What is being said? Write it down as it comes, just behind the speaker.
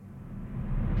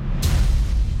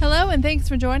Hello, and thanks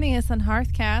for joining us on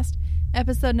Hearthcast,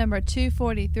 episode number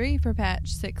 243 for patch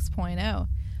 6.0.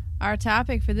 Our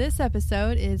topic for this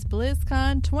episode is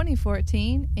BlizzCon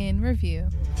 2014 in review.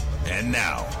 And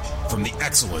now, from the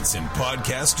Excellence in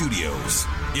Podcast Studios,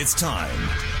 it's time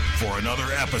for another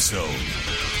episode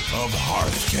of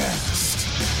Hearthcast.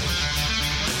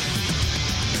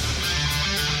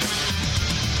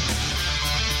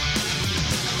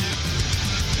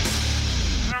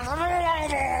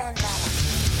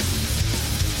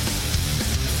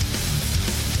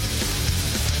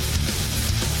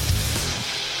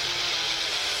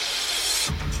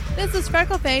 This is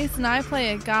Freckleface, and I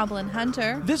play a Goblin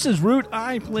Hunter. This is Root.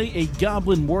 I play a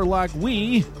Goblin Warlock.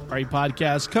 We are a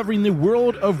podcast covering the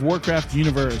World of Warcraft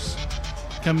universe.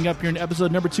 Coming up here in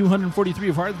episode number 243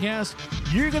 of Hearthcast,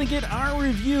 you're going to get our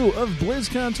review of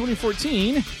BlizzCon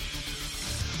 2014. And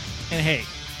hey,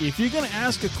 if you're going to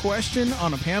ask a question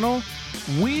on a panel,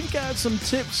 we've got some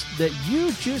tips that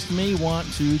you just may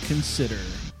want to consider.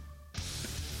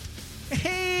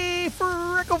 Hey,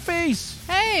 Freckleface!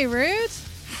 Hey, Root!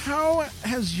 How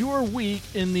has your week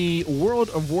in the World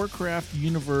of Warcraft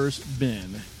universe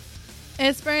been?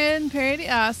 It's been pretty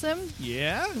awesome.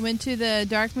 Yeah? Went to the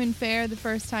Darkmoon Fair the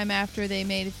first time after they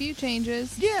made a few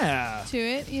changes Yeah. to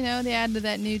it. You know, they added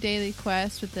that new daily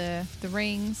quest with the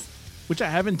rings. Which I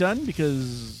haven't done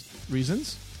because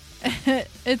reasons.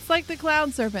 It's like the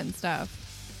Cloud Serpent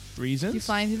stuff. Reasons? You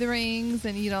flying through the rings,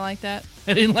 and you don't like that?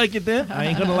 I didn't like it then. I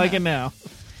ain't going to like it now.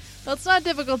 Well, it's not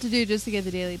difficult to do just to get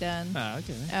the daily done. Ah,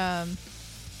 okay.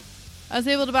 I was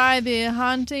able to buy the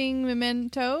Haunted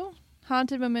Memento.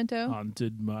 Haunted, I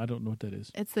don't know what that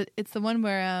is. It's the one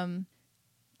where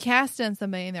cast on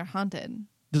somebody and they're haunted.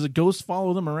 Does a ghost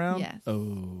follow them around? Yes.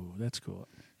 Oh, that's cool.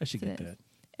 I should get that.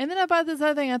 And then I bought this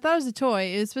other thing. I thought it was a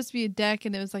toy. It was supposed to be a deck,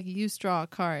 and it was like a use straw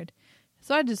card.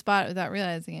 So I just bought it without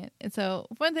realizing it. And so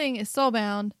one thing is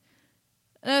soulbound.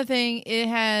 Another thing, it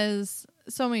has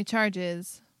so many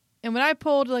charges. And when I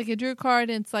pulled like a drew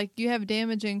card, it's like you have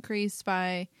damage increased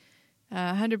by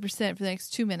 100% for the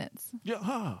next 2 minutes. Yeah.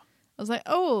 Huh. I was like,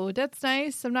 oh, that's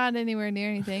nice. I'm not anywhere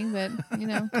near anything, but, you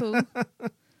know, cool.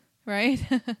 Right?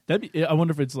 I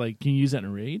wonder if it's like, can you use that in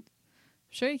a raid?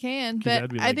 Sure you can, but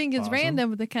that'd be, I like, think it's awesome. random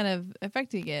with the kind of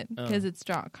effect you get because it's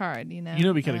draw a card, you know? You know,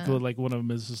 it'd be kind of cool. Like one of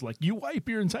them is just like, you wipe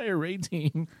your entire raid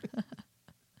team.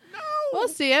 No! We'll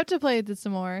see. I have to play with it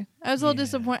some more. I was a little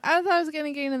disappointed. I thought I was going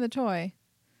to get another toy.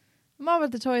 I'm all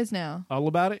about the toys now. All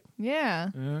about it? Yeah.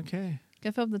 Okay.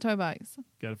 Gotta fill up the toy box.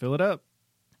 Gotta fill it up.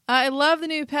 I love the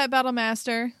new Pet Battle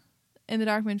Master in the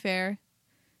Darkmoon Fair.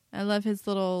 I love his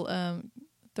little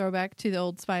throwback to the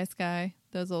Old Spice guy,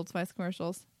 those Old Spice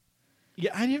commercials.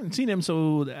 Yeah, I haven't seen him,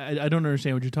 so I don't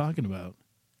understand what you're talking about.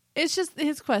 It's just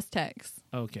his quest text.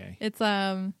 Okay. It's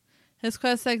his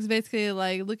quest text is basically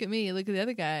like, look at me, look at the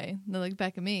other guy, and look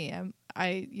back at me.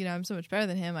 I'm so much better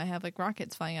than him. I have like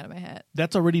rockets flying out of my head.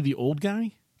 That's already the old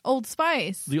guy? Old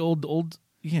Spice. The old,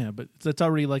 yeah, but that's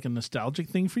already like a nostalgic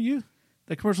thing for you?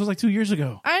 That commercial was like 2 years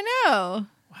ago. I know.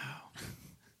 Wow.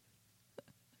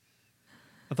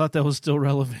 I thought that was still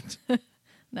relevant.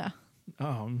 No.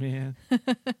 Oh, man.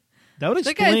 That would The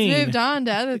explain. guy's moved on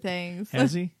to other things.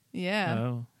 Has he? Yeah.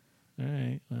 Oh, all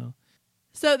right. Well,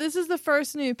 So this is the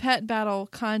first new pet battle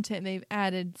content they've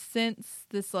added since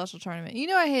the Celestial Tournament. You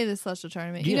know I hate the Celestial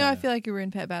Tournament. You know I feel like you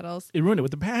ruined pet battles. it ruined it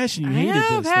with the passion. You I hated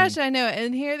know, this passion, thing. I know.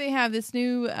 And here they have this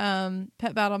new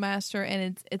Pet Battle Master,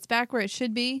 and it's back where it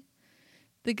should be.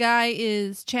 The guy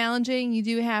is challenging. You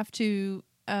do have to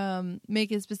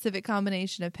make a specific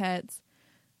combination of pets,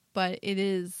 but it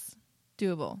is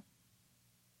doable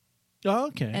Oh,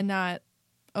 okay. and not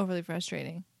overly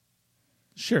frustrating.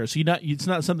 Sure. So it's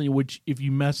not something which, if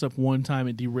you mess up one time,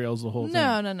 it derails the whole thing.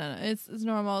 No. It's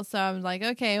normal. So I'm like,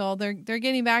 okay, well, they're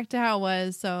getting back to how it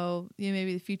was, so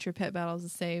maybe the future pet battles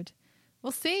is saved.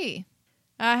 We'll see.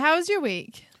 How was your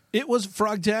week? It was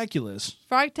frogtaculous.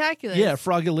 Frogtaculous. Yeah,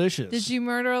 frogalicious. Did you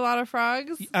murder a lot of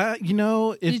frogs? If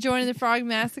Did you join in the frog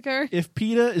massacre? if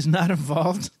PETA is not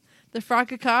involved, The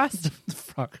Frogaccost? the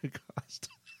Frogaccost.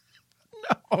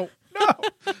 No.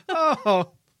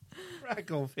 Oh,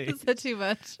 Freckleface. Is that too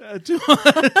much? Too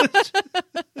much.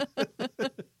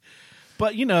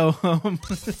 But Leave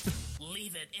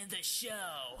it in the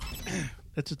show.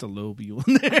 that's just a low view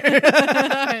in there.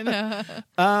 I know.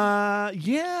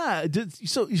 Yeah.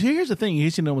 So here's the thing. In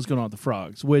case you know what's going on with the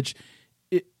frogs, which,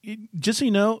 just so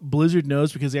you know, Blizzard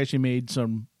knows because they actually made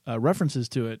some references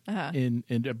to it in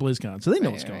at BlizzCon, so they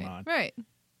know what's going on. Right.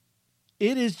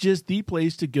 It is just the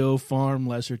place to go farm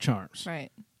lesser charms.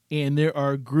 Right. And there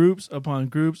are groups upon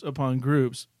groups upon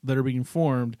groups that are being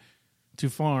formed to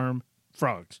farm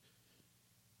frogs.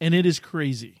 And it is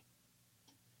crazy.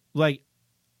 like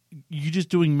you're just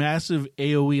doing massive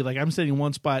AoE. Like I'm sitting in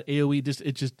one spot,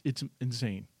 AoE. It's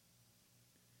insane.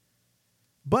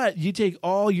 But you take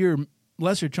all your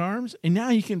lesser charms, and now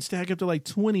you can stack up to like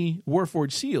 20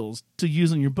 Warforged seals to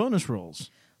use on your bonus rolls.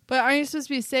 But are you supposed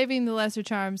to be saving the lesser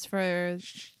charms for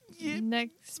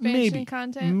next expansion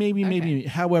content? Maybe.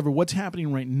 However, what's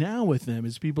happening right now with them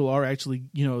is people are actually,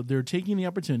 they're taking the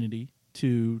opportunity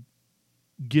to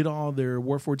get all their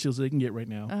Warforged seals they can get right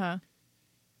now. Uh-huh.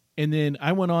 And then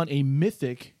I went on a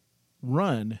mythic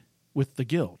run with the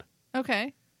guild.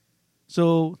 Okay.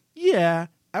 So, yeah,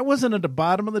 I wasn't at the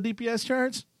bottom of the DPS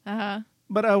charts. Uh-huh.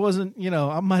 But I wasn't,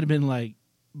 I might have been like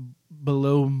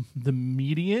below the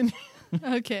median.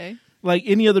 Okay. Like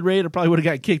any other raid, I probably would have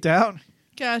got kicked out.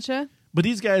 Gotcha. But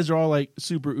these guys are all like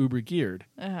super uber geared.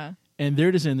 Uh-huh. And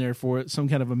they're just in there for some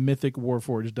kind of a mythic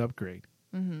Warforged upgrade.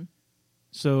 Mm-hmm.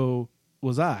 So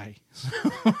was I.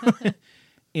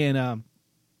 And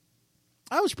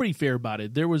I was pretty fair about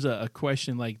it. There was a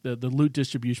question, like the loot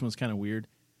distribution was kind of weird.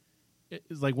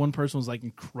 It's like one person was like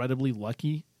incredibly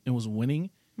lucky and was winning.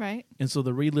 Right. And so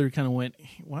the raid leader kind of went,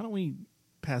 why don't we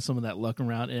pass some of that luck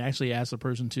around and actually ask the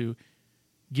person to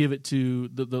give it to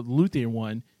the Luthier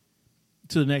one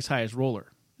to the next highest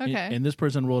roller. Okay. And this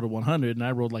person rolled a 100 and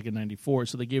I rolled like a 94,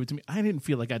 so they gave it to me. I didn't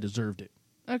feel like I deserved it.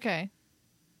 Okay.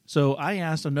 So I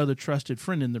asked another trusted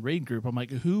friend in the raid group, I'm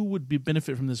like, who would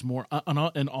benefit from this more,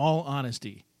 in all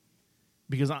honesty?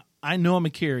 Because I know I'm a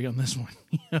carry on this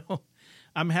one.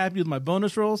 I'm happy with my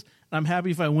bonus rolls, and I'm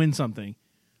happy if I win something,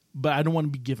 but I don't want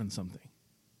to be given something.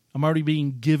 I'm already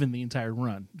being given the entire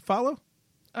run. Follow?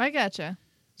 I gotcha.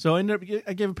 So I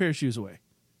gave a pair of shoes away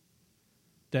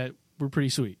that were pretty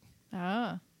sweet.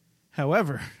 Ah.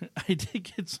 However, I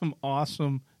did get some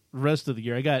awesome rest of the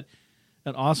gear. I got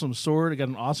an awesome sword. I got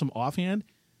an awesome offhand.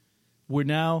 Where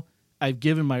now I've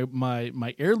given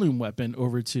my heirloom weapon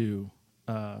over to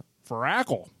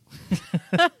Farrakle.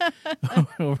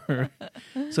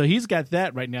 So he's got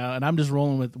that right now, and I'm just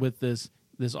rolling with this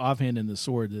offhand and the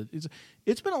sword.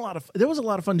 It's been there was a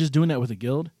lot of fun just doing that with the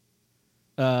guild,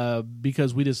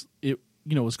 because it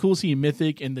was cool seeing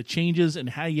Mythic and the changes and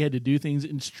how you had to do things,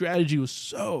 and strategy was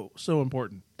so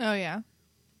important. Oh yeah.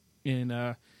 And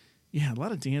a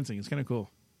lot of dancing. It's kind of cool.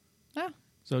 Oh.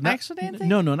 So actual dancing?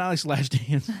 No, not like slash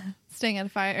dance. Staying on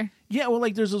fire. Yeah, well,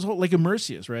 like there's this whole like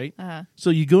Immersius, right? Uh-huh. So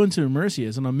you go into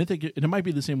Immersius, and on Mythic, and it might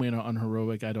be the same way on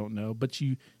Heroic, I don't know. But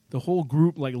the whole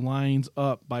group like lines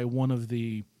up by one of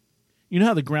the,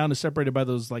 how the ground is separated by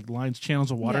those like lines,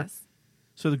 channels of water. Yes.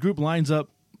 So the group lines up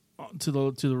to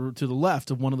the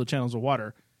left of one of the channels of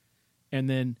water, and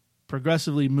then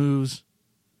progressively moves,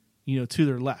 to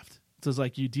their left. So it's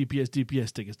like you DPS,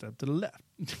 take a step to the left.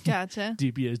 Gotcha.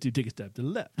 DPS, take a step to the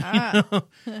left. Ah.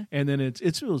 And then it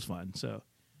was fun. So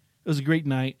it was a great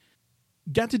night.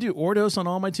 Got to do Ordos on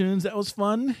all my tunes. That was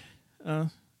fun.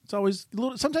 It's always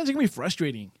sometimes it can be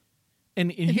frustrating.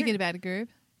 And if you get a bad group.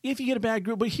 If you get a bad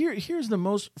group. But here's the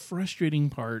most frustrating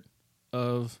part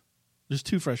there's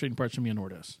two frustrating parts for me on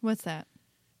Ordos. What's that?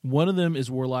 One of them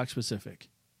is Warlock specific.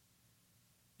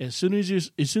 As soon as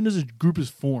a group is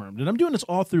formed, and I'm doing this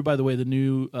all through, by the way, the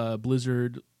new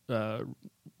Blizzard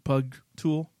Pug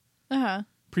tool. Uh-huh.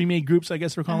 Pre-made groups, I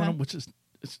guess they're calling them, which is,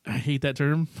 I hate that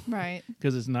term. Right.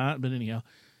 Because it's not, but anyhow.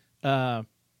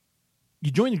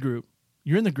 You join the group,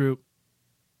 you're in the group,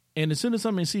 and as soon as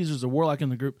somebody sees there's a Warlock in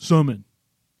the group, summon.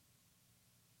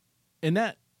 And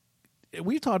that,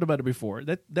 we've talked about it before,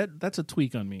 that's a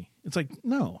tweak on me. It's like,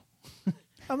 no.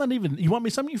 I'm not even, you want me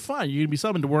to summon you? Fine, you're going to be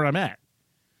summoned to where I'm at.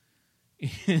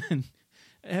 And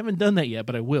I haven't done that yet,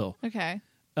 but I will. Okay.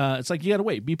 It's like you got to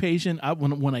wait. Be patient.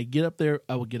 When I get up there,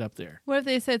 I will get up there. What if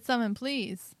they said summon,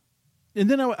 please? And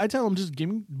then I tell them just give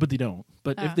me, but they don't.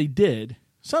 But if they did,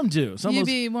 some do. You'd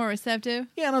be more receptive?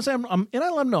 Yeah, and I'll say, and I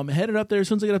let them know I'm headed up there. As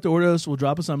soon as I get up to Ordos, we'll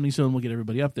drop a summoning soon. We'll get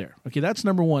everybody up there. Okay, that's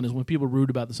number one, is when people are rude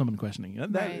about the summon questioning.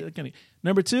 Right.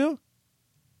 Number two,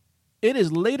 it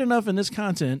is late enough in this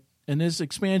content, in this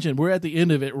expansion. We're at the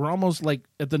end of it. We're almost like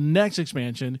at the next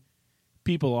expansion.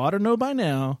 People ought to know by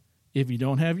now, if you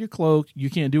don't have your cloak,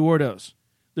 you can't do Ordos.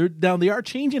 They are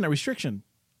changing that restriction.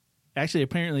 Actually,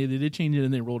 apparently, they did change it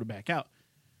and they rolled it back out.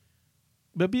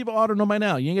 But people ought to know by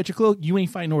now, you ain't got your cloak, you ain't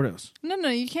fighting Ordos. No,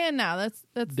 you can now. That's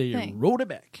the thing. They rolled it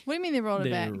back. What do you mean they rolled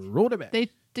it back? They rolled it back.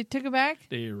 They took it back?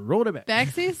 They rolled it back.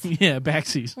 Backsies? Yeah,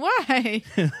 backsies. Why?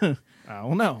 I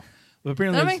don't know. But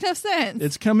apparently That makes no sense.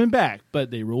 It's coming back,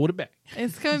 but they rolled it back.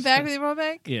 It's coming back with the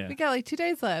rollback? Yeah. We got like 2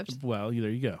 days left. Well,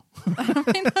 there you go. That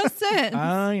makes no sense.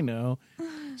 I know.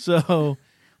 So.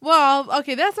 Well,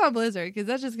 okay, that's not Blizzard, because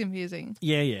that's just confusing.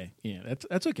 Yeah.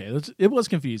 That's okay. It was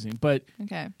confusing, but.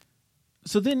 Okay.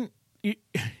 So then,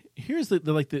 here's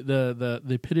the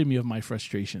epitome of my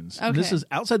frustrations. And this Okay. is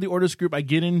outside the Ordos group. I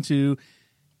get into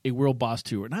a World Boss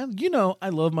Tour, and I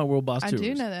love my World Boss I Tours.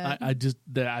 do know that.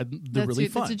 They're That's really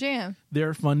fun. That's a jam.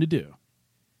 They're fun to do.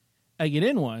 I get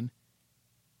in one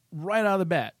right out of the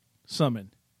bat.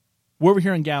 Summon. We're over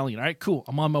here in Galleon. All right, cool.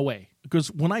 I'm on my way.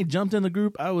 Because when I jumped in the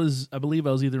group, I believe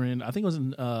I was either in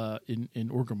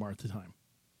Orgrimmar at the time.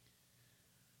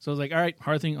 So I was like, all right,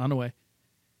 Hearthing on the way.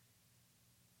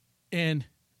 And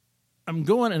I'm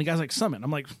going, and the guy's like, summon.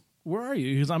 I'm like, where are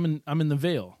you? Because I'm in the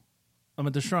Vale. I'm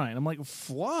at the shrine. I'm like,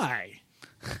 fly.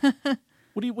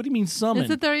 What do you mean summon?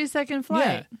 It's a 30-second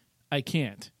flight. Yeah, I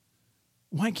can't.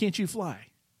 Why can't you fly?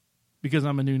 Because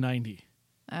I'm a new 90.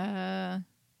 Can't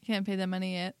pay that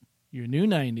money yet. You're new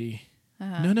 90.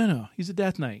 Uh-huh. No. He's a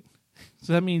Death Knight.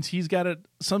 So that means he's got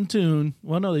some tune.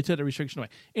 Well, no, they took the restriction away.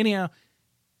 Anyhow,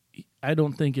 I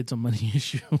don't think it's a money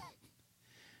issue.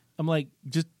 I'm like,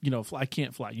 just, I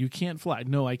can't fly. You can't fly.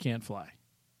 No, I can't fly.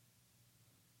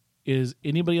 Is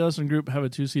anybody else in the group have a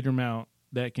 2-seater mount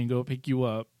that can go pick you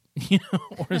up,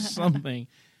 or something?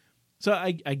 So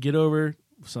I get over,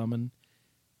 summon.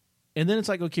 And then it's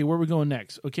like, okay, where are we going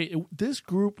next? Okay, this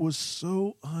group was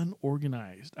so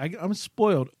unorganized. I'm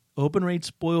spoiled. Open Raid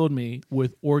spoiled me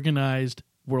with organized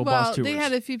World Boss Tours. They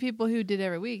had a few people who did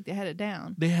every week. They had it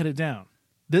down.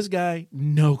 This guy,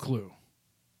 no clue.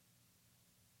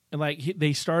 And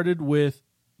they started with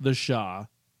the Shah.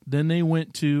 Then they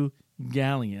went to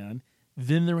Galleon.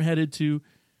 Then they're headed to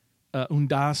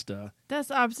Undasta. That's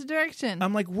the opposite direction.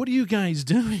 I'm like, what are you guys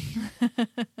doing?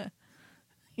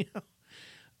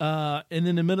 And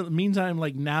in the meantime,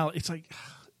 like now, it's like,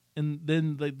 and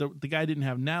then the guy didn't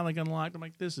have Nalik unlocked. I'm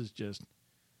like, this is just,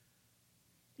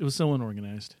 it was so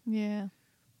unorganized. Yeah.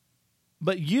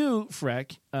 But you,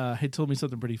 Freck, had told me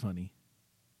something pretty funny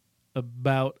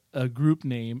about a group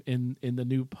name in the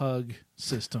new Pug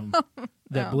system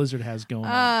that Blizzard has going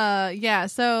on. Yeah.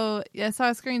 So I saw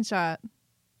a screenshot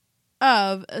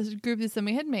of a group that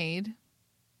somebody had made.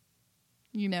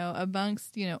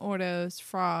 Amongst, Ordos,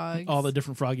 frogs. All the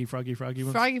different froggy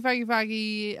ones.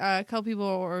 Froggy. A couple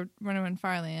people were running in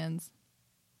Firelands.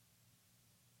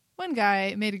 One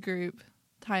guy made a group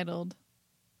titled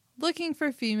Looking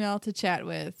for Female to Chat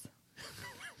With.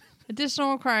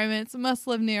 Additional requirements, must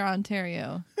live near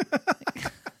Ontario.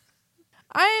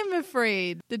 I am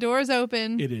afraid the door is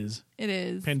open. It is.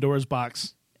 It Pandora's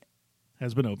box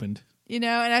has been opened. And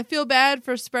I feel bad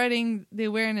for spreading the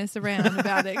awareness around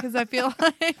about it because I feel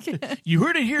like... You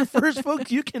heard it here first, folks.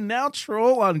 You can now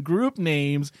troll on group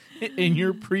names in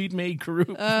your pre-made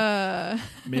group.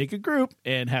 Make a group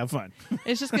and have fun.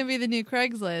 It's just going to be the new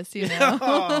Craigslist,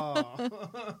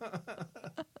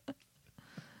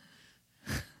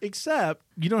 Except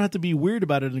you don't have to be weird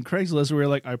about it in Craigslist where you're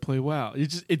like, I play WoW.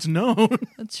 It's known.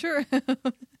 That's true.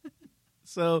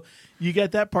 So you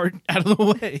get that part out of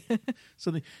the way.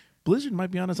 So Blizzard might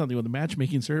be onto something with the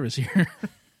matchmaking service here.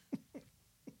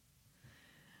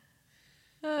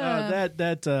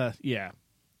 Yeah.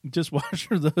 Just watch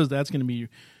for those. That's going to be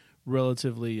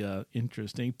relatively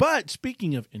interesting. But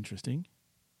speaking of interesting,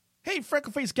 hey,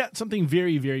 Freckleface got something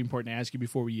very, very important to ask you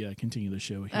before we continue the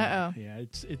show here. Uh-oh. Yeah,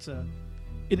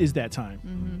 it is that time.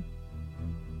 Mm-hmm.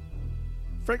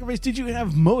 Freckleface, did you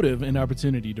have motive and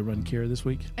opportunity to run Kara this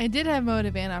week? I did have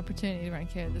motive and opportunity to run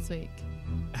Kara this week.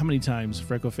 How many times,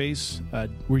 Freckleface,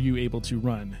 were you able to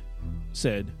run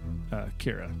said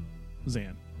Kara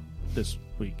Zan this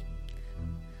week?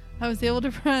 I was able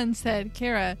to run said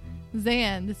Kara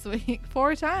Zan this week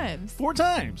 4 times. 4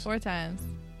 times. 4 times.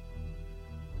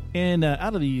 And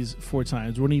out of these 4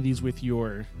 times, were any of these with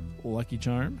your lucky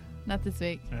charm? Not this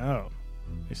week. Oh,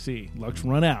 I see. Luck's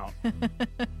run out.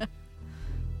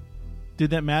 Did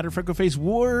that matter, Freckleface?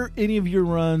 Were any of your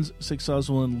runs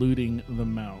successful in looting the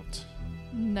mount?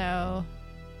 No.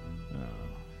 Oh.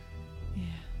 Yeah.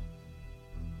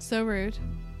 So rude.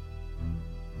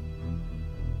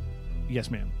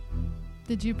 Yes, ma'am.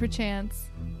 Did you perchance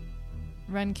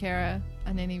run Kara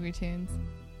on any routines?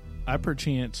 I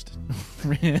perchance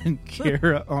ran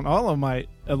Kara on all of my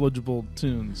eligible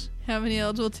tunes. How many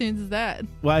eligible tunes is that?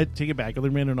 Well, I take it back. I only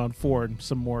ran it on 4 and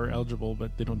some more eligible,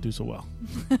 but they don't do so well.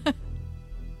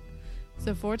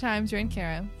 So 4 times you ran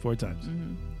Kara. 4 times.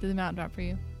 Mm-hmm. Did the mount drop for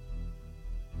you?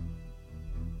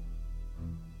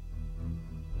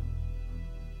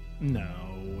 No,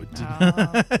 it did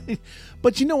not.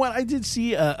 But you know what? I did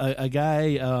see a guy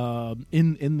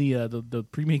in the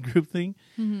pre-made group thing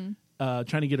trying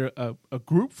to get a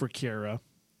group for Kara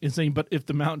and saying, but if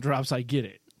the mount drops, I get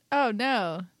it. Oh,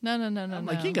 no. No. I'm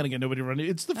like, you ain't going to get nobody running.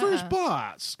 It's the first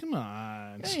boss. Come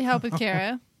on. You need help with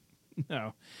Kara.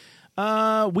 No.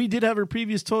 We did have a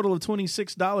previous total of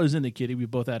 $26 in the kitty. We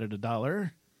both added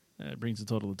 $1. That brings the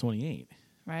total to $28.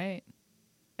 Right.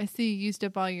 I see you used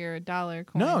up all your dollar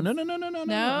coins. No.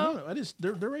 No? I just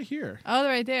they're right here. Oh,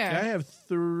 they're right there. I have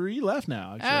 3 left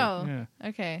now. Actually. Oh, Yeah.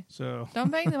 okay. So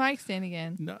Don't bang the mic stand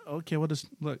again. no. Okay. Well, just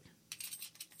look.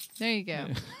 There you go.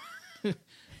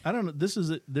 I don't know. This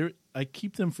is it. I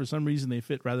keep them for some reason. They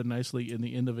fit rather nicely in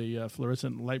the end of a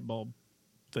fluorescent light bulb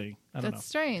thing. I don't know. That's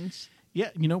strange. Yeah.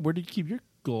 Where did you keep your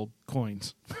gold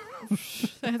coins?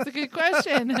 That's a good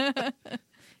question.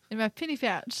 In my penny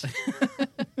pouch.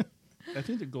 I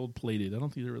think they're gold plated. I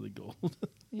don't think they're really gold.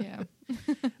 Yeah.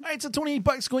 All right, so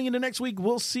 $28 going into next week.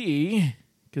 We'll see,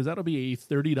 because that'll be a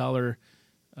 $30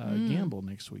 gamble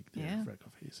next week. There, Yeah.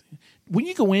 Freckleface. When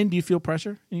you go in, do you feel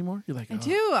pressure anymore? You're like, I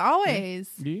do, always.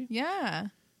 Do you? Yeah.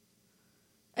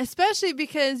 Especially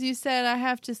because you said I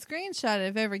have to screenshot it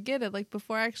if I ever get it. Like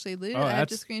before I actually loot it, I have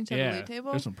to screenshot the loot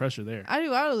table. There's some pressure there. I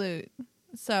do auto loot.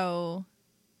 So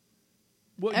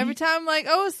Well, every time I'm like,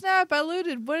 oh snap, I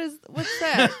looted. What's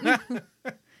that?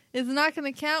 Is it not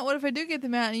going to count? What if I do get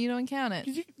them out and you don't count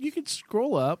it? you could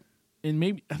scroll up, and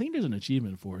maybe I think there's an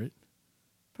achievement for it.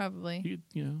 Probably.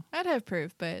 You I'd have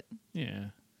proof, but yeah,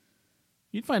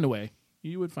 you'd find a way.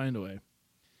 You would find a way.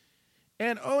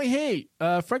 And oh hey,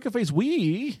 Freckleface,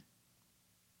 we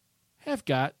have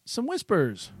got some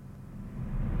whispers.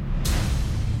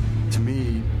 To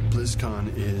me,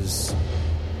 BlizzCon is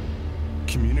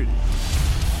community.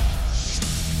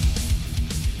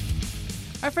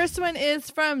 our first one is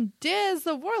from Diz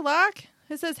the Warlock,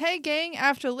 who says, hey gang,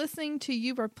 after listening to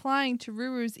you replying to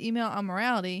Ruru's email on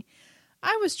morality,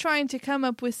 I was trying to come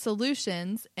up with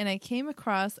solutions and I came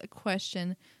across a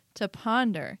question to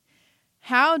ponder.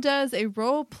 How does a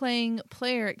role-playing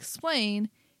player explain,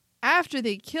 after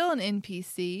they kill an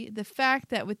NPC, the fact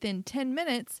that within 10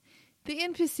 minutes, the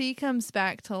NPC comes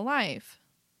back to life?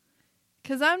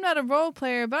 Because I'm not a role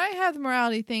player, but I have the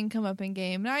morality thing come up in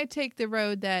game, and I take the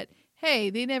road that, hey,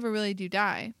 they never really do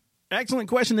die. Excellent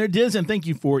question there, Diz, and thank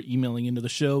you for emailing into the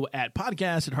show at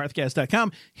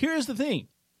podcast@hearthcast.com. Here's the thing.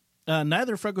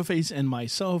 Neither Freckleface and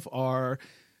myself are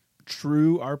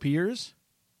true RPers.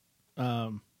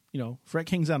 Freck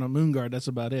hangs out on Moonguard. That's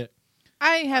about it.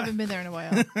 I haven't been there in a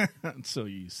while. So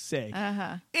you say.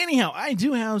 Uh-huh. Anyhow, I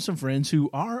do have some friends who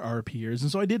are RPers,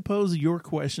 and so I did pose your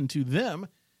question to them.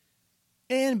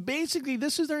 And basically,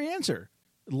 this is their answer.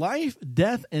 Life,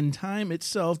 death, and time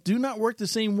itself do not work the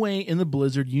same way in the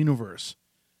Blizzard universe.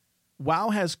 WoW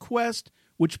has quests,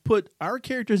 which put our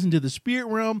characters into the spirit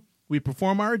realm. We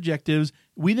perform our objectives.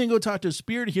 We then go talk to a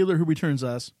spirit healer who returns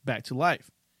us back to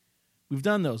life. We've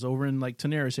done those over in like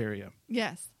Tanaris area.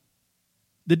 Yes.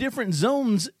 The different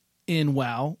zones in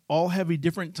WoW all have a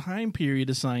different time period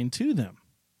assigned to them.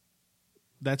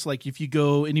 That's like if you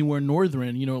go anywhere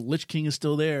northern, Lich King is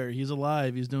still there. He's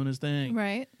alive. He's doing his thing.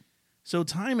 Right. So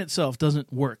time itself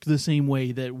doesn't work the same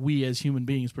way that we as human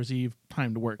beings perceive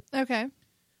time to work. Okay.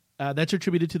 That's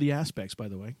attributed to the aspects, by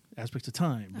the way. Aspects of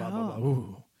time. Blah, blah, blah.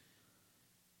 Ooh.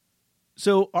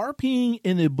 So RPing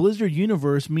in the Blizzard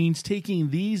universe means taking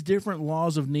these different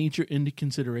laws of nature into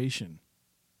consideration.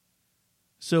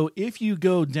 So if you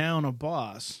go down a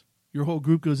boss, your whole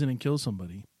group goes in and kills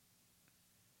somebody,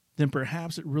 then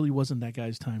perhaps it really wasn't that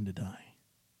guy's time to die.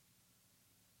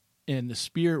 And the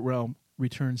spirit realm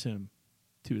returns him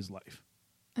to his life.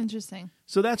 Interesting.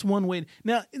 So that's one way.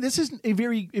 Now, this is a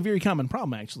very common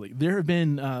problem, actually. There have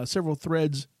been several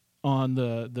threads on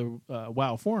the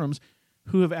WoW forums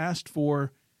who have asked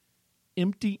for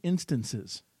empty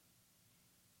instances.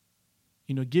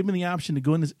 Give me the option to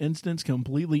go in this instance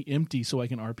completely empty so I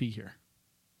can RP here.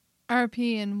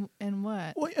 RP and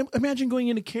what? Well, imagine going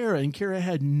into Kara, and Kara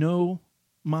had no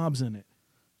mobs in it.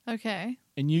 Okay.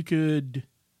 And you could,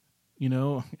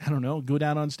 go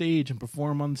down on stage and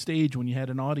perform on stage when you had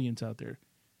an audience out there.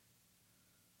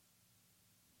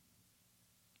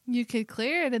 You could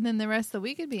clear it, and then the rest of the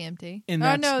week would be empty. And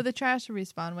no, the trash would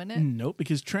respawn, wouldn't it? Nope,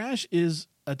 because trash is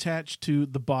attached to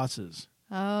the bosses.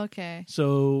 Oh, okay.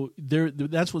 So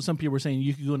that's what some people were saying.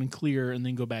 You could go in and clear and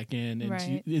then go back in and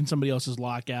Right. in somebody else's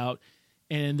lockout.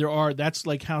 And that's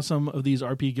like how some of these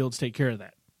RP guilds take care of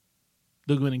that.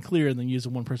 They'll go in and clear and then use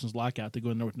one person's lockout to go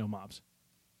in there with no mobs.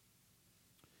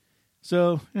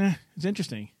 So, it's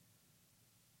interesting.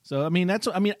 So, I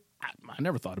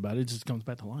never thought about it. It just comes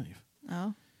back to life.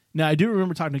 Oh. Now, I do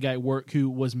remember talking to a guy at work who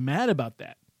was mad about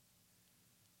that.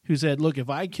 Who said, look, if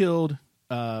I killed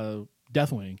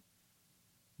Deathwing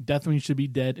should be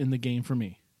dead in the game for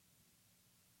me.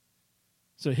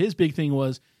 So his big thing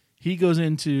was he goes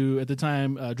into, at the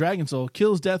time, Dragon Soul,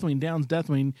 kills Deathwing, downs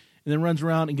Deathwing, and then runs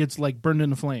around and gets like burned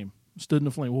in the flame, stood in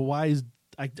the flame. Well,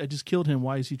 I just killed him.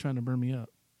 Why is he trying to burn me up?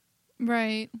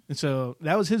 Right. And so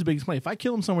that was his biggest complaint. If I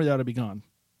kill him somewhere, that would be gone.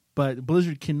 But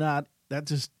Blizzard cannot. That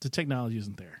just the technology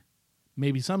isn't there.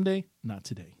 Maybe someday, not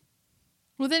today.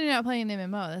 Well, then you're not playing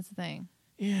MMO. That's the thing.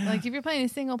 Yeah, Like if you're playing a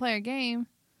single player game,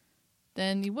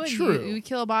 then you would. True. You would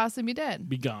kill a boss and be dead.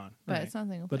 be gone. But Right. it's not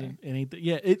single But player. it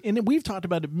ain't. And we've talked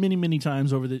about it many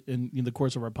times over in the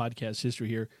course of our podcast history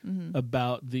here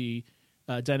about the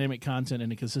dynamic content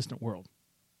in a consistent world.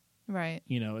 Right.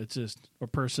 It's just or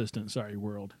persistent. Sorry,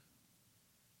 world.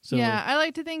 So Yeah, I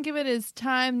like to think of it as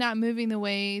time not moving the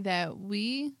way that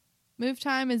we move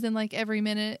time, as in like every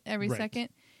minute, every Right. second.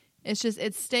 It's just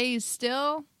it stays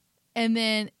still, and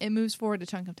then it moves forward a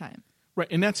chunk of time. right,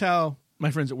 and that's how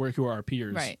my friends at work who are our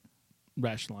peers Right.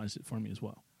 rationalized it for me as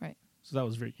well. Right. So that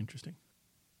was very interesting.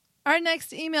 Our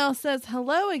next email says,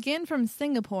 "Hello again from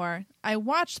Singapore. I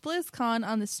watched BlizzCon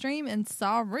on the stream and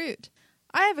saw Root.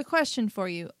 I have a question for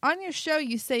you. On your show,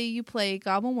 you say you play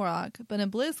Goblin Warlock, but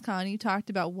in BlizzCon, you talked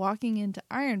about walking into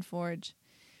Ironforge.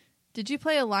 Did you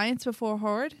play Alliance before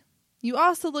Horde? You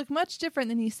also look much different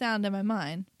than you sound in my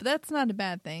mind, but that's not a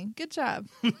bad thing. Good job."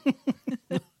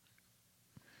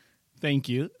 Thank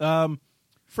you.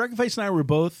 Freckleface and I were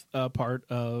both part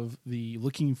of the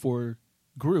Looking For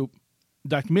group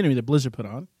documentary that Blizzard put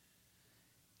on.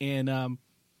 And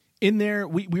in there,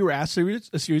 we were asked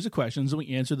a series of questions, and we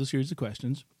answered the series of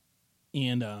questions.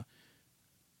 And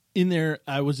in there,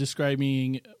 I was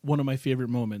describing one of my favorite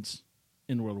moments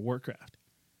in World of Warcraft.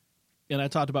 And I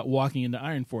talked about walking into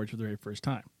Ironforge for the very first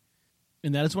time.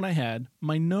 And that is when I had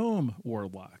my gnome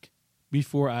warlock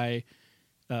before I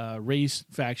race,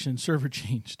 faction, server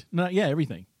changed.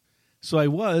 Everything. So I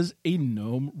was a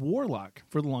gnome warlock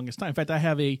for the longest time. In fact, I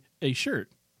have a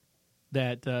shirt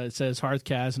that says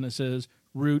Hearthcast and it says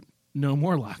Root Gnome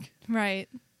Warlock. Right.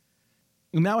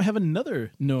 And now I have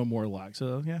another gnome warlock.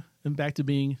 So yeah, I'm back to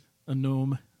being a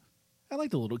gnome. I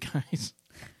like the little guys.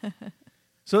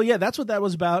 So yeah, that's what that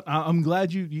was about. I'm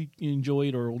glad you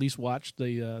enjoyed or at least watched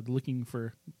the Looking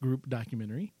For group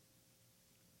documentary.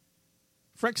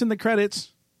 Freck's in the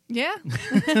credits. Yeah.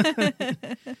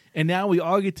 And now we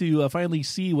all get to finally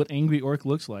see what Angry Orc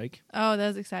looks like. Oh, that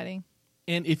was exciting.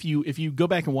 And if you go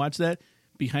back and watch that,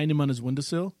 behind him on his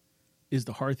windowsill is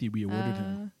the Hearthy we awarded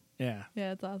him. Yeah.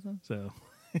 Yeah, it's awesome. So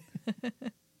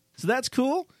so that's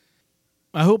cool.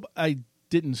 I hope I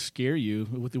didn't scare you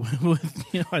with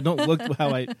I don't look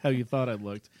how you thought I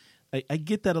looked. I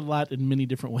get that a lot in many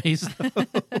different ways.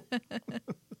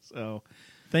 So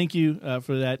thank you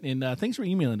for that. And thanks for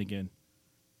emailing again.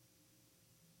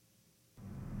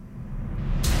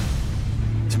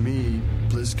 To me,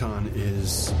 BlizzCon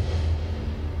is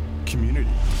community.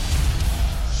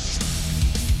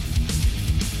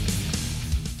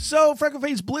 So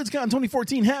Freckleface BlizzCon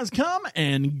 2014 has come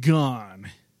and gone.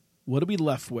 What are we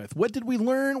left with? What did we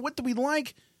learn? What did we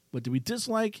like? What did we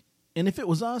dislike? And if it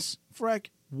was us, Freck,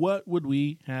 what would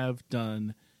we have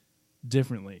done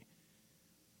differently?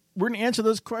 We're going to answer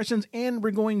those questions, and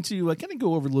we're going to kind of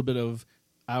go over a little bit of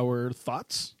our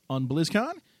thoughts on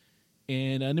BlizzCon,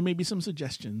 and there may be some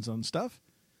suggestions on stuff.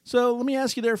 So let me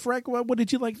ask you there, Freck, what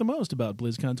did you like the most about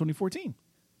BlizzCon 2014?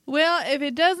 Well, if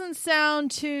it doesn't sound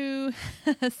too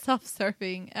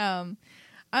self-serving, I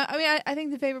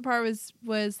think the favorite part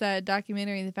was that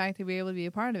documentary and the fact that we were able to be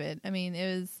a part of it. I mean,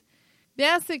 it was they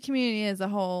asked the community as a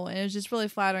whole, and it was just really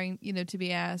flattering, to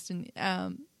be asked.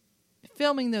 And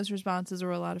filming those responses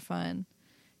were a lot of fun,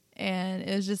 and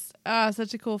it was just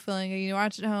such a cool feeling. You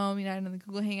watch at home, in the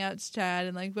Google Hangouts chat,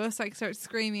 and both start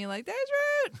screaming like,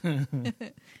 "There's Root!"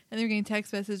 And they're getting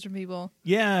text messages from people.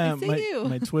 Yeah, I see you.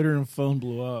 my Twitter and phone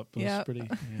blew up. It was Yep. pretty.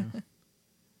 Yeah.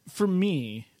 For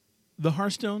me, the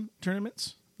Hearthstone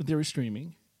tournaments that they were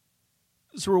streaming.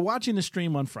 So we're watching the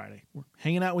stream on Friday. We're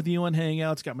hanging out with you on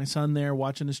Hangouts. Got my son there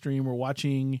watching the stream. We're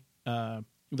watching the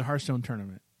Hearthstone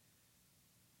tournament.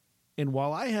 And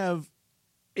while I have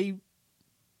a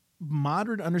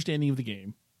moderate understanding of the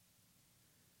game,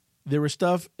 there was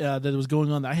stuff that was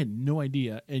going on that I had no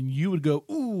idea. And you would go,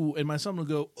 ooh, and my son would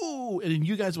go, ooh, and then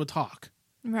you guys would talk.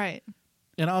 Right.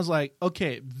 And I was like,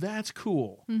 okay, that's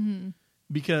cool. Mm-hmm.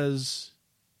 Because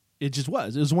it just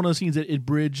was. It was one of those things that it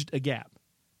bridged a gap.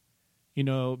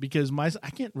 Because I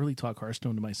can't really talk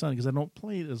Hearthstone to my son because I don't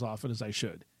play it as often as I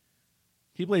should.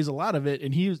 He plays a lot of it,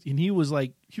 and he was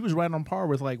right on par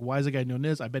with why is the guy doing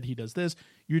this? I bet he does this.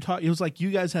 It was like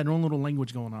you guys had your own little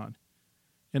language going on,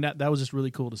 and that was just really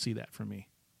cool to see that for me.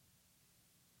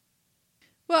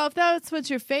 Well, if that's what's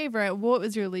your favorite, what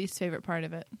was your least favorite part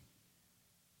of it?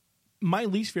 My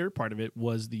least favorite part of it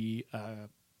was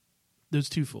there's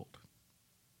twofold,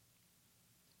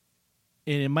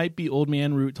 and it might be old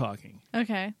man Root talking.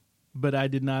 Okay. but I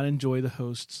did not enjoy the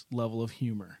host's level of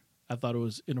humor. I thought it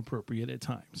was inappropriate at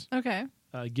times, Okay.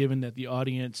 given that the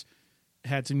audience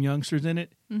had some youngsters in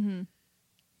it. Mm-hmm.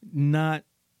 Not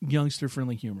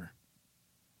youngster-friendly humor.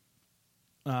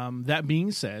 That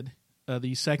being said,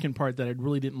 the second part that I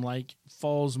really didn't like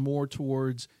falls more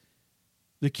towards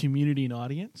the community and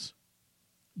audience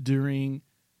during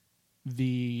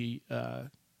the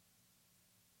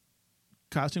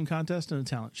costume contest and the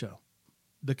talent show.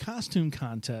 The costume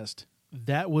contest,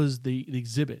 that was the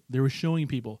exhibit. They were showing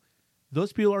people.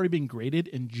 Those people already been graded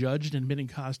and judged and been in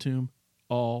costume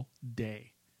all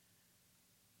day.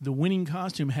 The winning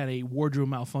costume had a wardrobe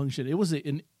malfunction. It was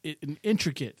an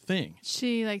intricate thing.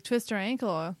 She like twisted her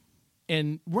ankle.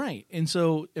 And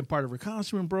so part of her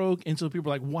costume broke, and so people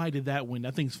were like, why did that win?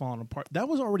 That thing's falling apart. That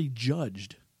was already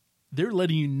judged. They're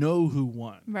letting you know who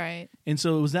won. Right. And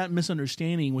so it was that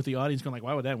misunderstanding with the audience going like,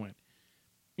 why would that win?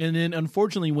 And then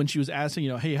unfortunately when she was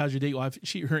asking, hey, how's your day? Well,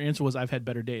 her answer was, I've had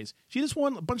better days. She just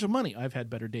won a bunch of money. I've had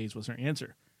better days was her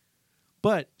answer.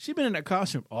 But she'd been in that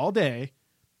costume all day.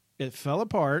 It fell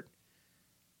apart,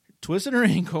 twisted her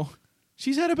ankle.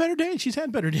 She's had a better day. She's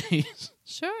had better days.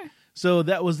 Sure. So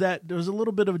that was that. There was a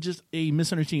little bit of just a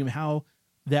misunderstanding of how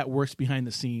that works behind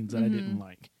the scenes that I didn't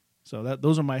like. So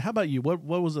those are my. How about you? What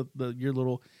was your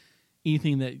little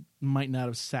anything that might not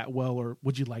have sat well, or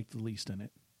would you like the least in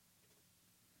it?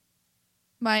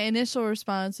 My initial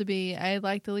response would be, I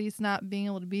like the least not being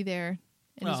able to be there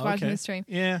and just watching the stream.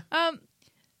 Yeah.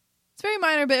 It's very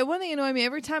minor, but one thing annoyed me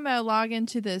every time I log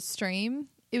into the stream,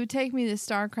 it would take me to the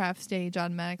StarCraft stage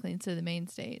automatically instead of the main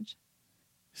stage.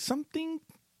 Something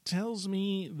tells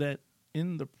me that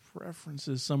in the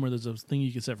preferences somewhere there's a thing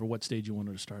you can set for what stage you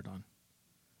wanted to start on.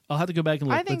 I'll have to go back and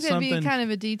look. I think that'd be kind of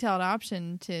a detailed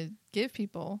option to give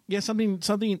people. Yeah, something.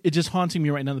 It's just haunting me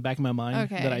right now in the back of my mind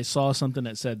that I saw something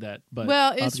that said that. But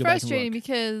well, it's frustrating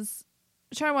because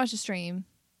I'm trying to watch the stream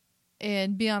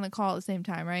and be on a call at the same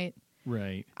time, right?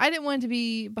 Right. I didn't want to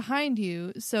be behind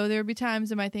you, so there would be times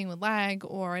that my thing would lag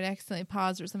or I'd accidentally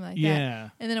pause or something like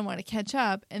that. And then I want to catch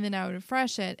up, and then I would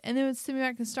refresh it, and then it would send me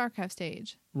back to the StarCraft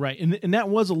stage. Right, and that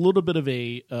was a little bit of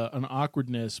an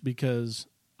awkwardness because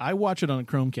I watch it on a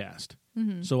Chromecast.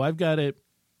 Mm-hmm. So I've got it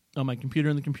on my computer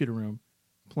in the computer room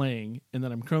playing, and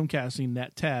then I'm Chromecasting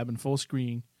that tab in full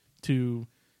screen to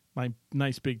my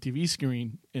nice big TV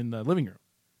screen in the living room.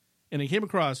 And it came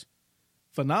across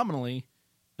phenomenally,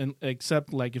 and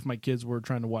except like if my kids were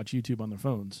trying to watch YouTube on their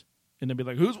phones, and they'd be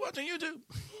like, "Who's watching YouTube?"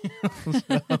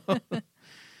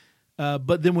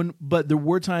 But there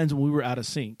were times when we were out of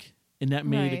sync, and that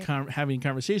made having a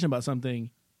conversation about something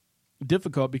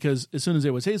difficult because as soon as they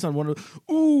would say something, one of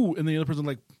ooh, and the other person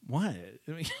like, "What?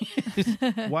 I mean,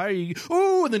 why are you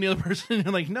ooh?" And then the other person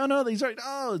like, "No, he's right."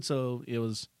 Oh, so it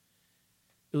was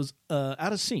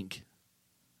out of sync.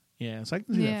 Yeah, so I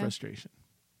can see that frustration.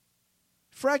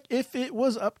 Freck, if it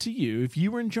was up to you, if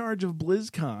you were in charge of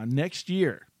BlizzCon next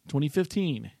year,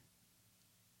 2015,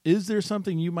 is there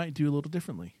something you might do a little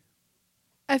differently?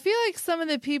 I feel like some of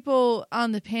the people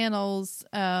on the panels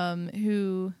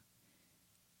who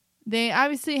they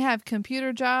obviously have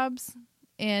computer jobs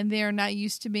and they are not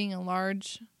used to being in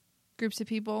large groups of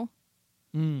people.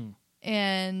 Mm.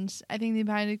 And I think they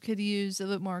probably could use a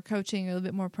little bit more coaching or a little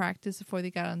bit more practice before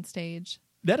they got on stage.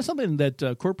 That is something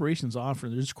that corporations offer.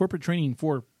 There's corporate training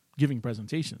for giving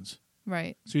presentations.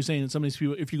 Right. So you're saying that some of these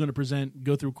people, if you're going to present,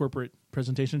 go through corporate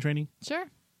presentation training? Sure.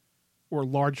 Or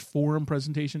large forum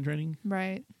presentation training?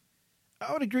 Right.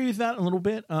 I would agree with that a little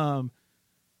bit.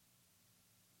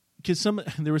 Because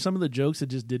there were some of the jokes that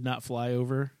just did not fly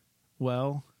over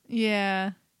well.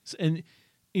 Yeah. And,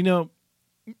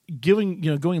 going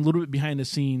a little bit behind the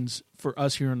scenes for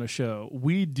us here on the show,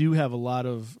 we do have a lot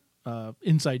of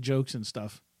inside jokes and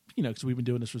stuff, because we've been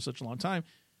doing this for such a long time.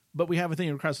 But we have a thing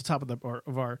across the top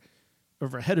of our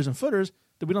headers and footers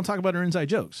that we don't talk about our inside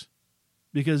jokes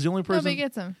because the only person nobody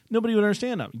gets them. Nobody would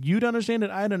understand them. You'd understand it.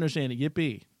 I'd understand it.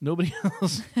 Yippee! Nobody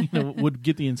else, would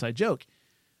get the inside joke.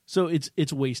 So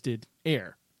it's wasted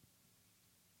air.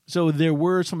 So there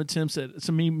were some attempts at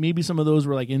maybe some of those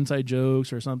were like inside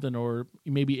jokes or something, or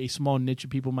maybe a small niche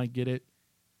of people might get it.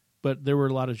 But there were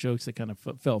a lot of jokes that kind of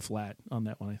fell flat on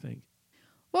that one, I think.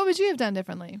 What would you have done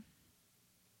differently?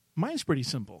 Mine's pretty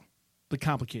simple, but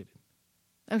complicated.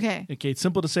 Okay. Okay, it's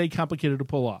simple to say, complicated to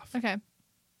pull off. Okay.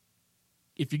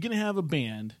 If you're going to have a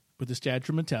band with the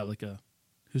stature of Metallica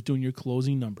who's doing your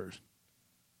closing numbers,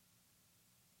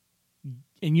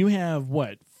 and you have,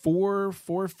 four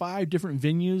or five different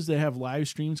venues that have live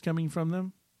streams coming from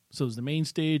them? So there's the main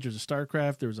stage, there's a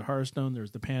StarCraft, there's a Hearthstone,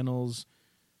 there's the panels,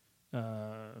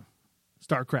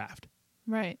 StarCraft.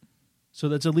 Right. So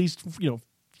that's at least,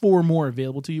 4 more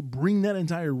available to you. Bring that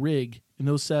entire rig and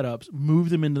those setups, move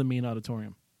them into the main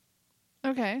auditorium,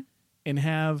 Okay. and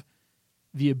have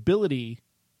the ability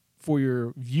for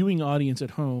your viewing audience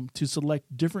at home to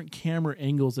select different camera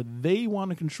angles that they want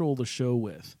to control the show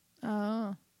with.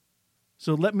 Oh.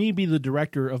 So let me be the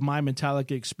director of my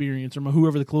Metallica experience, or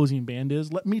whoever the closing band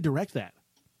is. Let me direct that.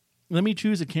 Let me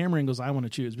choose the camera angles I want to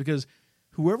choose, because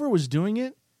whoever was doing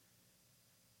it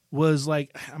was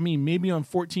like, I mean, maybe on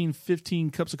 14, 15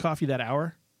 cups of coffee that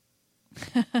hour.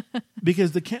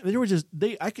 Because they were just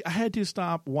I had to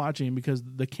stop watching because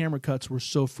the camera cuts were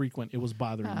so frequent. It was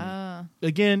bothering me.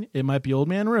 Again, it might be old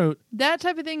man wrote. That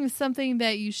type of thing is something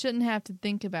that you shouldn't have to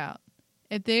think about.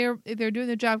 If they're doing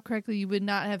their job correctly, you would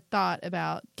not have thought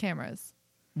about cameras.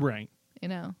 Right. You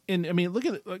know. And I mean, look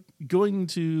at it, like, going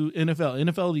to NFL.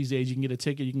 NFL these days, you can get a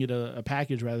ticket, you can get a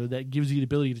package rather that gives you the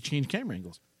ability to change camera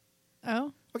angles.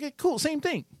 Oh. Okay, cool. Same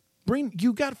thing.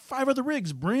 You got 5 other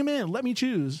rigs. Bring them in. Let me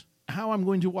choose how I'm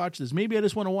going to watch this. Maybe I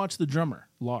just want to watch the drummer,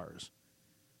 Lars.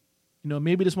 You know,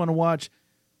 maybe I just want to watch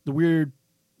the weird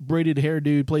braided hair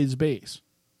dude play his bass.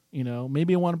 You know,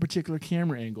 maybe I want a particular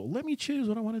camera angle. Let me choose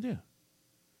what I want to do.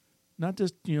 Not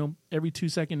just, you know, every 2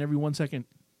 second, every 1 second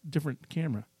different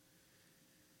camera.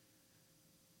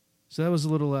 So that was a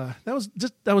little that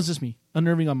was just me.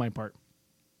 Unnerving on my part.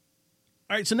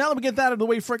 All right, so now that we get that out of the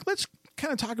way, Frick, let's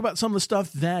kind of talk about some of the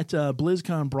stuff that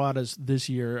BlizzCon brought us this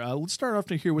year. Let's start off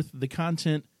here with the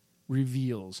content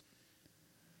reveals.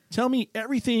 Tell me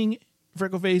everything,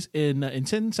 Freckleface, in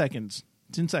 10 seconds.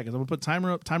 10 seconds. I'm going to put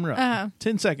timer up.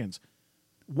 10 seconds.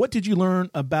 What did you learn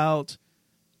about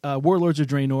Warlords of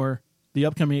Draenor, the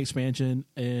upcoming expansion,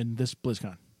 and this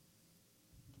BlizzCon?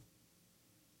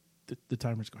 The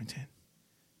timer's going 10,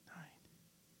 9,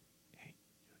 8.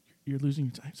 You're losing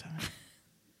your time. 7,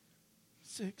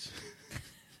 6,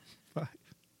 5,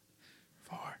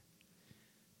 4,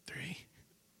 3,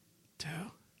 2,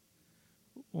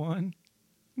 1.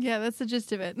 Yeah, that's the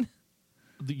gist of it.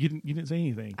 You didn't say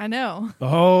anything. I know.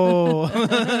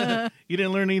 Oh. You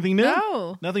didn't learn anything new?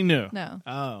 No. Nothing new? No.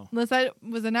 Oh. Was I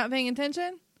not paying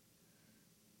attention?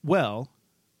 Well,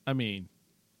 I mean,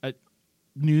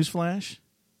 newsflash,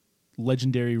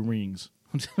 legendary rings.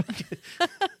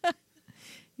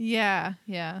 Yeah.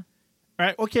 All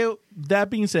right, okay,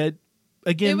 that being said,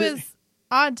 again... It was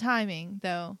odd timing,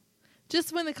 though.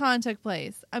 Just when the con took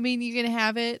place. I mean, you're going to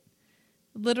have it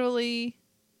literally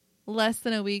less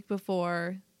than a week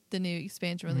before the new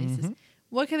expansion releases. Mm-hmm.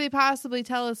 What could they possibly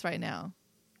tell us right now?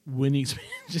 When the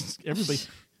expansion... Everybody...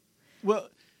 Well,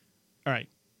 all right.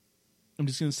 I'm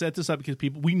just going to set this up because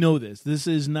we know this. This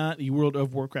is not a World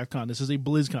of Warcraft con. This is a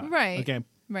BlizzCon. Right. Okay.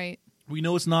 Right. We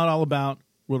know it's not all about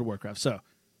World of Warcraft. So,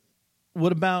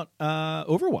 what about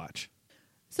Overwatch?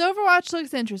 So Overwatch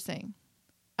looks interesting.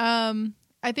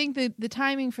 I think the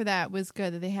timing for that was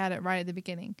good, that they had it right at the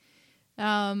beginning.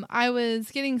 I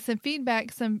was getting some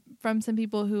feedback from some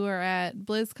people who are at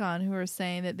BlizzCon who were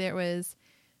saying that there was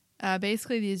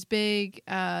basically these big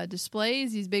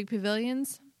displays, these big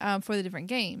pavilions for the different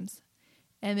games.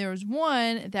 And there was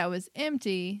one that was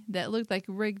empty that looked like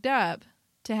rigged up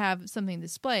to have something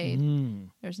displayed.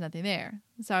 There's nothing there.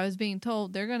 So I was being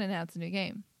told they're going to announce a new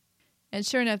game. And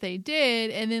sure enough, they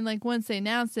did. And then, like, once they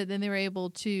announced it, then they were able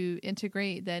to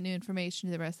integrate that new information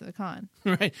to the rest of the con.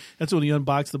 Right. That's when you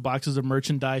unboxed the boxes of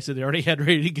merchandise that they already had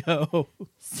ready to go.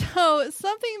 So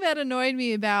something that annoyed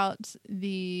me about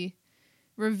the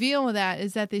reveal of that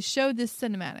is that they showed this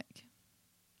cinematic.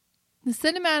 The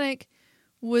cinematic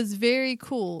was very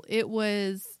cool. It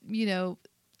was, you know,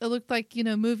 it looked like, you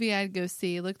know, a movie I'd go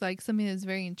see. It looked like something that was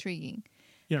very intriguing.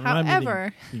 Yeah,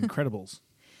 however, the Incredibles.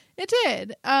 It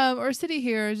did. Or City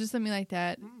Heroes, just something like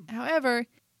that. However,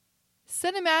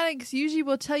 cinematics usually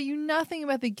will tell you nothing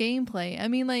about the gameplay. I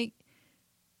mean, like,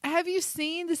 have you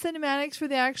seen the cinematics for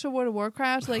the actual World of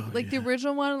Warcraft? Like the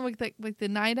original one, like the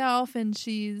Night Elf, and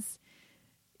she's,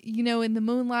 you know, in the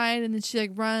moonlight, and then she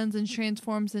like runs and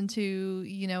transforms into,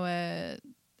 you know,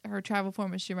 her travel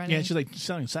form as she runs. Yeah, she's like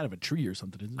standing inside of a tree or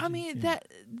something. Isn't I she? mean, yeah. that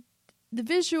the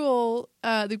visual,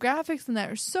 the graphics in that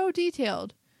are so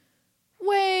detailed,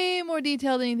 way more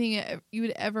detailed than anything you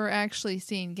would ever actually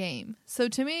see in game. So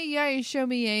to me, yeah, you show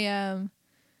me a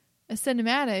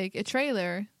cinematic, a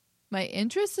trailer, my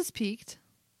interest is piqued.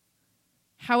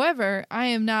 However, I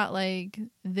am not like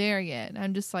there yet.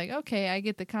 I'm just like, okay, I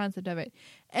get the concept of it.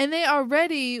 And they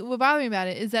already, what bothered me about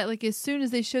it is that, like, as soon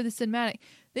as they showed the cinematic,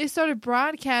 they started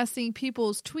broadcasting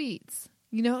people's tweets.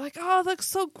 You know, like, oh, it looks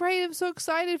so great. I'm so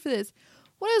excited for this.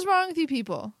 What is wrong with you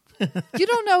people? You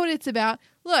don't know what it's about.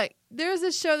 Look, there's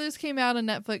this show that just came out on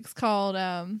Netflix called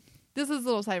this is a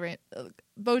little side rant.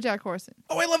 BoJack Horseman.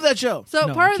 Oh, I love that show. So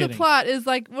No, part I'm of the kidding. plot is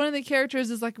like one of the characters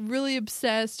is like really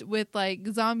obsessed with like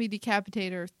Zombie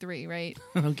Decapitator 3, right?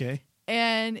 Okay.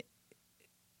 And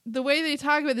the way they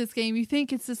talk about this game, you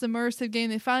think it's this immersive game.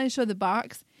 They finally show the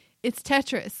box. It's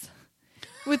Tetris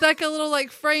with like a little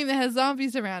like frame that has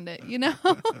zombies around it, you know?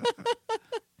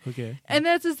 Okay. And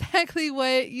that's exactly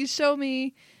what you show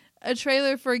me a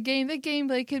trailer for a game. That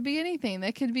gameplay could be anything.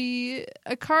 That could be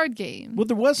a card game. Well,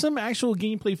 there was some actual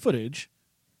gameplay footage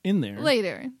in there.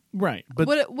 Later. Right.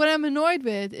 But What I'm annoyed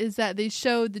with is that they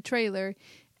showed the trailer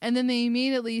and then they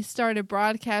immediately started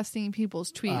broadcasting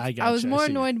people's tweets. I gotcha, I was I more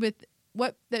see. annoyed with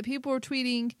that people were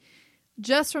tweeting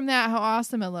just from that how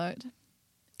awesome it looked.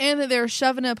 And that they were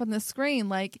shoving up on the screen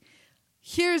like,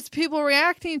 here's people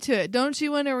reacting to it. Don't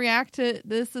you want to react to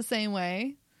this the same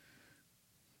way?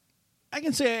 I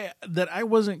can say that I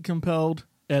wasn't compelled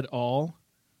at all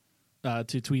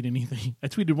to tweet anything. I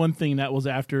tweeted one thing, and that was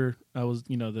after I was,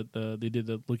 that they did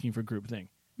the looking for group thing.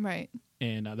 Right.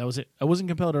 And that was it. I wasn't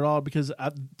compelled at all because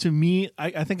to me,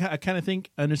 I think I kind of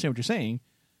think I understand what you're saying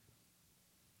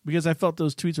because I felt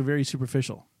those tweets are very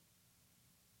superficial.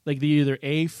 Like they either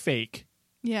A, fake,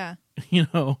 Yeah.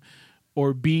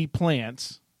 or B,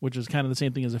 plants, which is kind of the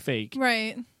same thing as a fake,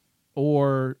 Right.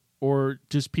 or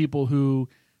just people who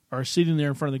are sitting there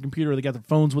in front of the computer, they got their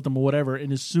phones with them or whatever,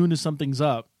 and as soon as something's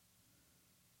up,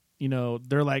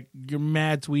 they're like, you're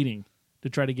mad tweeting to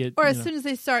try to get... Or as soon as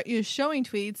they start showing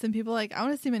tweets and people are like, I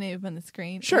want to see my name up on the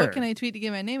screen. Sure. What can I tweet to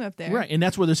get my name up there? Right, and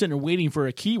that's where they're sitting there waiting for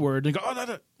a keyword, and they go, oh,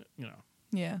 that.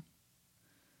 Yeah.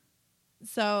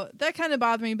 So that kind of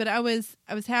bothered me, but I was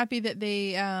happy that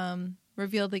they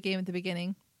revealed the game at the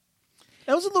beginning.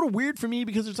 That was a little weird for me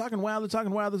because they're talking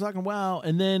WoW,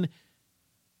 and then...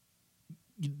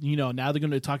 now they're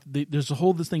going to talk. There's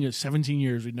this thing of 17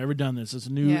 years. We've never done this. It's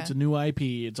a new IP.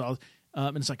 It's all,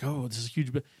 and it's like, oh, this is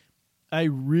huge. But I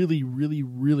really, really,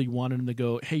 really wanted them to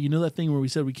go, hey, you know that thing where we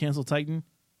said we canceled Titan?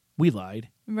 We lied.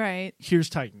 Right. Here's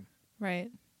Titan. Right.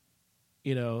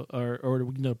 Or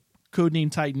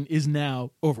codename Titan is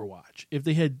now Overwatch. If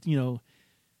they had,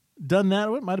 done that,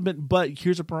 it might have been. But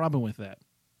here's a problem with that.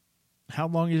 How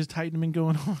long has Titan been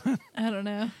going on? I don't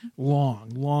know.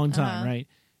 Long time, Uh-huh. right?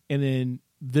 And then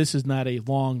this is not a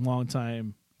long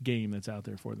time game that's out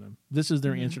there for them. This is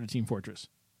their answer to Team Fortress.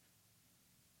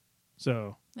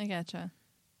 So I gotcha.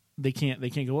 they can't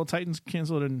go, well, Titan's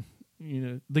canceled, and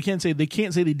they can't say they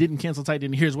didn't cancel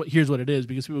Titan. Here's what it is,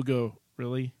 because people go,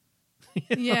 really?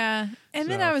 Yeah. And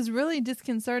then So- I was really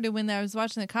disconcerted when I was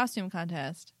watching the costume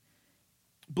contest.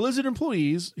 Blizzard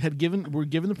employees were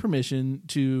given the permission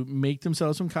to make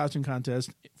themselves some costume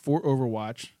contest for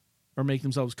Overwatch, or make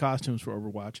themselves costumes for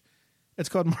Overwatch. It's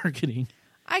called marketing.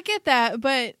 I get that,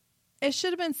 but it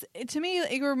should have been, to me,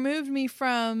 it removed me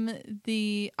from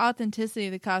the authenticity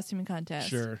of the costume contest.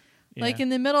 Sure. Yeah. Like in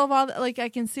the middle of all, I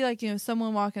can see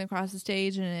someone walking across the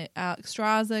stage in an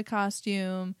Alexstrasza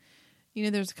costume.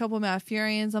 There's a couple of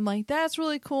Malfurions. I'm like, that's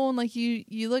really cool. And like you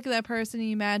look at that person and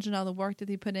you imagine all the work that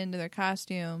they put into their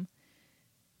costume.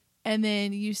 And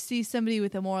then you see somebody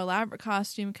with a more elaborate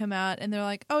costume come out and they're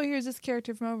like, oh, here's this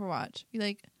character from Overwatch. You're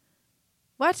like,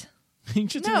 what? You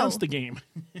just No. announced the game.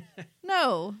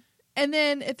 No. And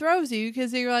then it throws you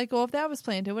because you're like, well, if that was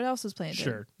planted, what else was planted?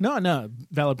 Sure. No.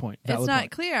 Valid point. It's not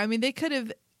point. clear. I mean, they could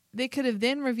have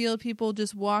then revealed people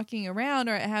just walking around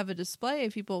or have a display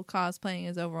of people cosplaying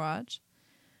as Overwatch,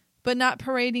 but not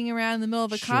parading around in the middle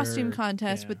of a Sure, costume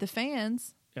contest yeah. with the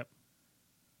fans. Yep.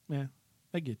 Yeah,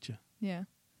 I get you. Yeah.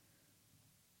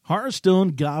 Hearthstone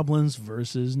Goblins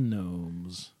versus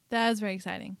Gnomes. That was very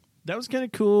exciting. That was kind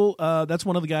of cool. That's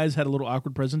one of the guys had a little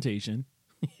awkward presentation.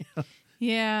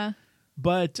 Yeah.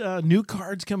 But new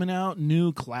cards coming out,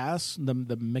 new class, the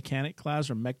mechanic class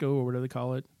or mecho or whatever they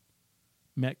call it.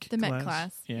 Mech The class. Met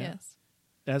class. Yeah. Yes.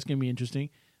 That's going to be interesting.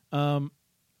 I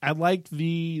like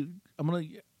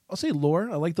I'll say lore.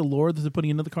 I like the lore that they're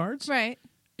putting into the cards. Right.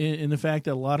 In the fact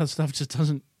that a lot of stuff just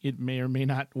it may or may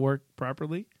not work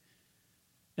properly.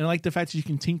 And I like the fact that you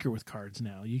can tinker with cards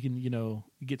now. You can, you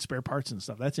get spare parts and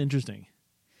stuff. That's interesting.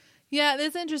 Yeah,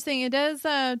 that's interesting. It does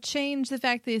change the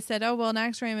fact that they said, oh, well,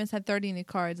 Naxxramas had 30 new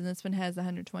cards and this one has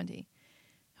 120.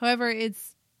 However,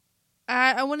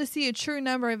 I want to see a true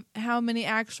number of how many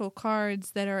actual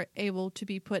cards that are able to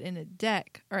be put in a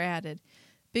deck are added.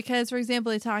 Because, for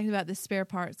example, they talked about the spare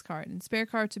parts card. And spare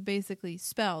cards are basically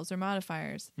spells or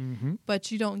modifiers. Mm-hmm. But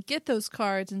you don't get those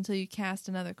cards until you cast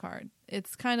another card.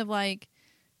 It's kind of like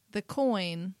the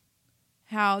coin.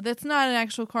 How that's not an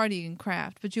actual card you can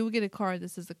craft, but you will get a card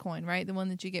that says the coin, right? The one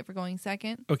that you get for going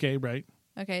second. Okay, right.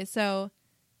 Okay, so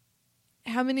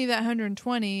how many of that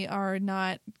 120 are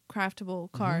not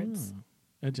craftable cards?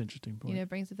 That's an interesting point. You know, it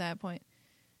brings it to that point.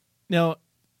 Now,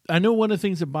 I know one of the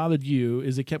things that bothered you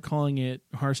is they kept calling it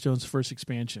Hearthstone's first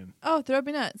expansion. Oh, throw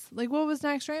me nuts. Like, what was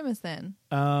Naxxramas then?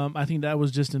 I think that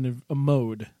was just a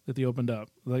mode that they opened up.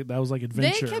 Like that was like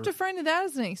adventure. They kept referring to that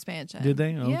as an expansion. Did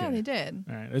they? Oh, Yeah, okay. they did.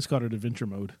 All right, let's call it adventure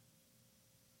mode.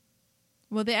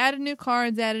 Well, they added new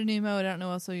cards, added a new mode. I don't know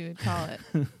what else you would call it.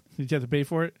 Did you have to pay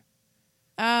for it?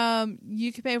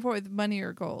 You could pay for it with money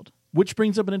or gold. Which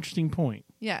brings up an interesting point,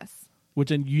 Yes. which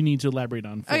then you need to elaborate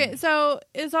on. For Okay, me. so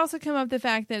it's also come up the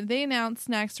fact that they announced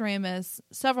Naxxramas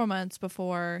several months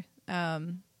before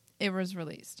it was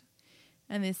released.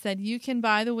 And they said you can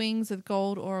buy the wings with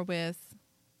gold or with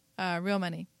real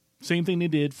money. Same thing they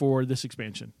did for this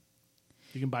expansion.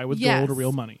 You can buy with Yes. gold or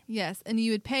real money. Yes, and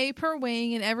you would pay per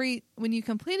wing, and when you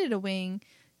completed a wing,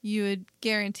 you would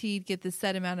guaranteed get the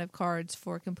set amount of cards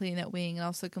for completing that wing and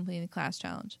also completing the class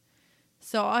challenge.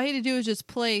 So all you had to do was just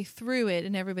play through it,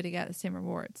 and everybody got the same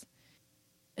rewards.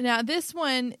 Now this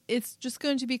one, it's just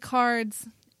going to be cards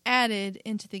added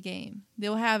into the game.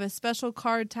 They'll have a special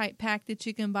card type pack that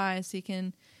you can buy, so you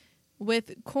can,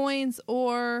 with coins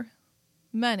or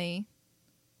money,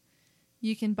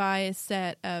 you can buy a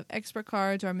set of expert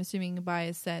cards, or I'm assuming you can buy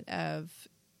a set of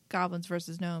Goblins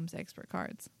versus Gnomes expert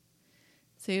cards.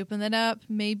 So you open that up.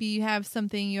 Maybe you have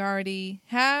something you already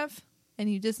have and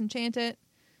you disenchant it.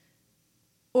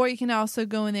 Or you can also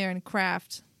go in there and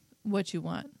craft what you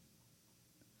want.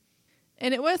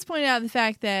 And it was pointed out the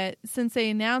fact that since they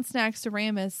announced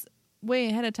Naxxramas way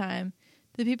ahead of time,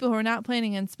 the people who are not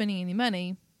planning on spending any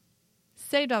money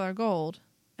saved all their gold.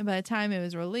 And by the time it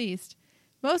was released,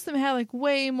 most of them had like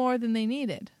way more than they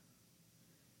needed.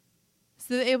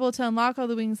 So they're able to unlock all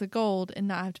the wings of gold and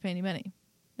not have to pay any money.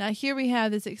 Now here we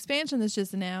have this expansion that's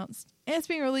just announced, and it's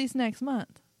being released next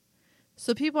month.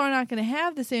 So people are not going to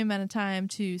have the same amount of time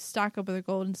to stock up with their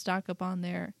gold and stock up on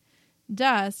their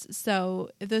dust. So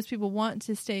if those people want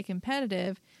to stay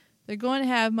competitive, they're going to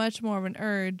have much more of an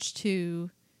urge to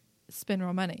spend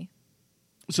more money.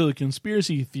 So the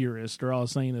conspiracy theorists are all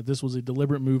saying that this was a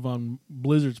deliberate move on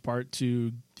Blizzard's part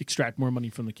to extract more money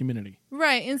from the community.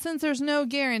 Right, and since there's no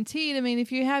guaranteed, I mean,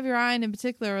 if you have your eye on in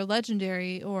particular a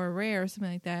legendary or a rare or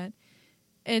something like that,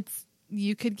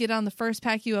 you could get on the first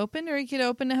pack you open, or you could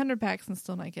open 100 packs and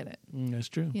still not get it. That's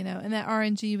true. You know, and that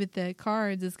RNG with the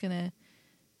cards is going to,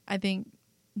 I think,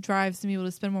 drive some people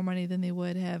to spend more money than they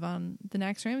would have on the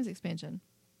Naxxramas expansion.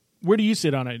 Where do you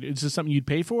sit on it? Is this something you'd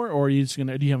pay for, or are you just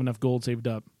do you have enough gold saved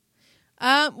up?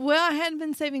 Well, I hadn't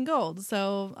been saving gold,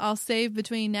 so I'll save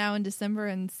between now and December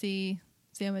and see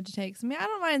how much it takes. I mean, I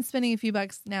don't mind spending a few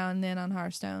bucks now and then on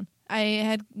Hearthstone.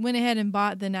 I went ahead and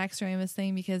bought the Naxxramas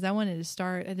thing because I wanted to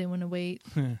start. I didn't want to wait.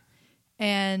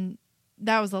 And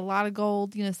that was a lot of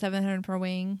gold, $700 per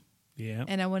wing. Yeah.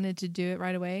 And I wanted to do it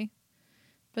right away.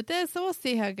 But so we'll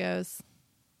see how it goes.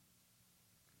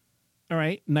 All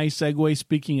right. Nice segue.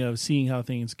 Speaking of seeing how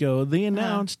things go, they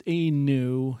announced a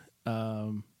new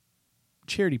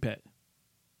charity pet.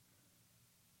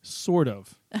 Sort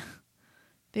of.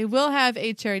 They will have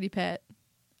a charity pet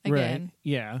again. Right.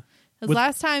 Yeah. Because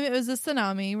last time it was a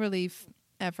tsunami relief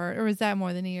effort, or was that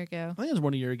more than a year ago? I think it was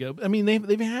 1 year ago. I mean,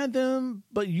 they've had them,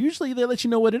 but usually they let you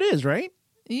know what it is, right?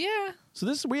 Yeah.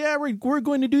 So we're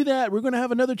going to do that. We're going to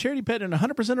have another charity pet, and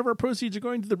 100% of our proceeds are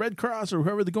going to the Red Cross or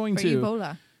whoever they're going For to.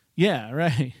 Ebola. Yeah,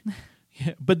 right.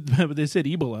 Yeah, but they said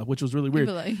Ebola, which was really weird.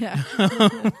 Ebola, yeah.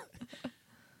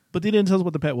 But they didn't tell us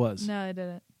what the pet was. No, I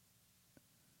didn't.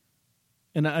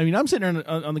 And I mean, I'm sitting there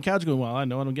on the couch going, well, I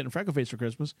know what I'm getting Freckleface for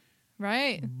Christmas,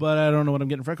 Right. but I don't know what I'm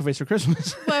getting Freckleface for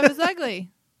Christmas. Well, it was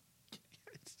ugly.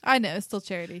 I know, it's still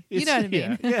charity. You know what I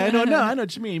mean? Yeah, I know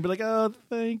what you mean. But like, oh,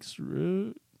 thanks,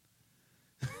 Root.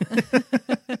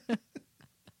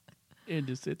 It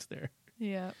just sits there.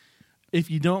 Yeah. If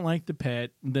you don't like the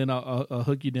pet, then I'll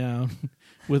hook you down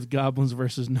with Goblins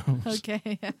versus Gnomes.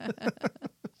 Okay.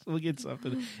 So we'll get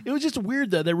something. It was just weird,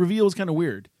 though. That reveal was kind of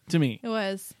weird to me. It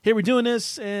was. Hey, we're doing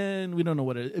this, and we don't know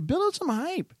what it is. Build up some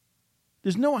hype.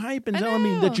 There's no hype in telling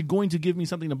me that you're going to give me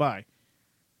something to buy.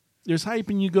 There's hype,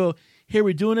 and you go, hey,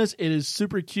 we're doing this. It is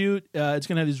super cute. It's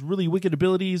going to have these really wicked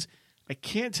abilities. I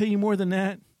can't tell you more than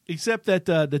that, except that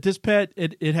this pet,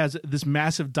 it has this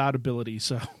massive dot ability,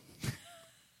 so...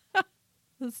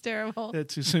 That's terrible.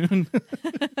 That's too soon.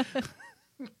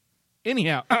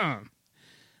 Anyhow, yeah,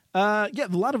 a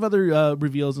lot of other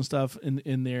reveals and stuff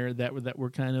in there that were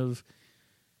kind of,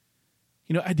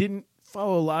 I didn't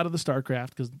follow a lot of the StarCraft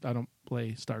because I don't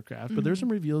play StarCraft, but there's some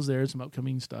reveals there, some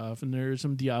upcoming stuff, and there's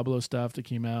some Diablo stuff that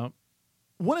came out.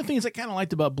 One of the things I kind of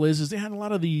liked about Blizz is they had a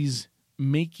lot of these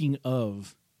making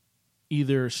of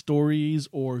either stories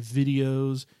or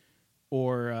videos,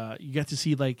 or you got to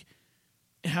see like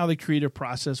how the creative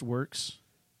process works.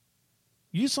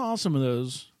 You saw some of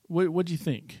those. What do you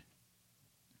think?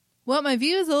 Well, my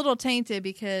view is a little tainted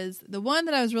because the one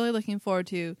that I was really looking forward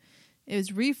to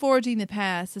is Reforging the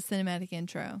Past, the cinematic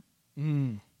intro.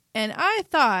 And I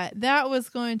thought that was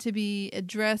going to be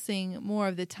addressing more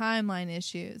of the timeline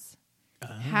issues.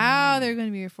 How they're going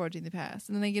to be reforging the past.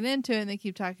 And then they get into it and they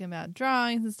keep talking about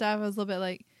drawings and stuff. I was a little bit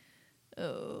like,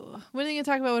 oh, when are you going to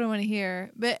talk about what I want to hear?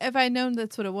 But if I'd known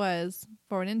that's what it was,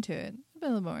 forward into it, I'd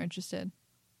been a little more interested.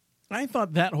 I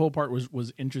thought that whole part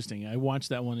was interesting. I watched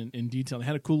that one in detail. It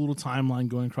had a cool little timeline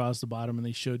going across the bottom, and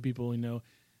they showed people,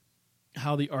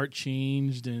 how the art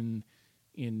changed and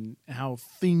in how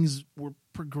things were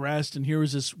progressed. And here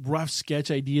was this rough sketch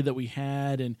idea that we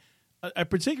had, and I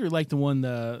particularly liked the one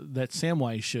that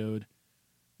Samwise showed,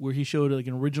 where he showed like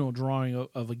an original drawing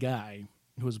of a guy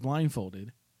who was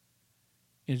blindfolded.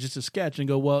 And it's just a sketch, and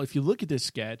go, well, if you look at this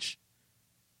sketch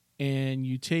and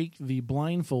you take the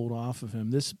blindfold off of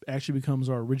him, this actually becomes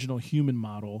our original human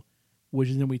model, which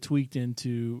then we tweaked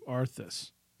into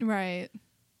Arthas. Right.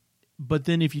 But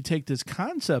then if you take this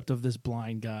concept of this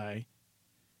blind guy,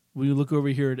 when you look over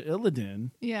here at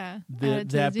Illidan,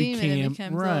 that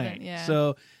became right. Illidan, yeah.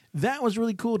 So that was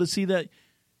really cool to see that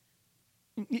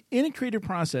in a creative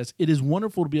process. It is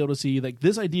wonderful to be able to see like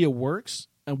this idea works,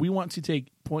 and we want to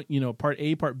take part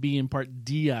A, part B, and part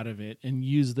D out of it, and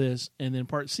use this, and then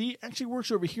part C actually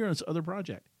works over here on this other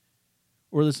project,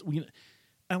 or this.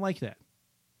 I like that.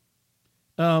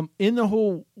 In the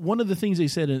whole, one of the things they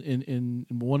said in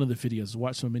one of the videos, I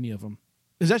watched so many of them.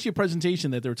 There's actually a presentation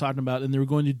that they were talking about, and they were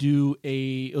going to do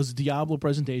it was a Diablo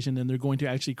presentation, and they're going to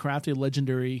actually craft a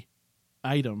legendary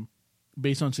item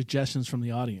based on suggestions from the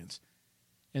audience.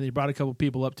 And they brought a couple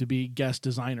people up to be guest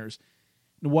designers.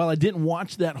 And while I didn't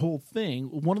watch that whole thing,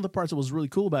 one of the parts that was really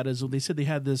cool about it is they said they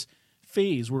had this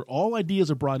phase where all ideas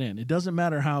are brought in. It doesn't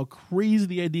matter how crazy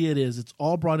the idea it is, it's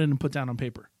all brought in and put down on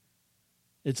paper.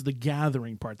 It's the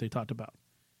gathering part they talked about.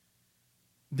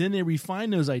 Then they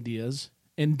refine those ideas,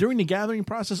 and during the gathering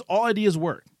process, all ideas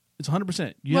work. It's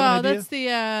 100%. You have an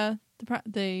idea? That's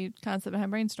the concept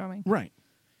behind brainstorming. Right.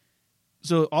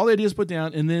 So all the ideas put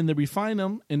down, and then they refine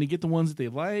them, and they get the ones that they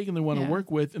like and they want to work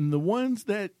with, and the ones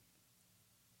that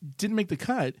didn't make the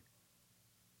cut,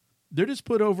 they're just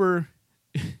put over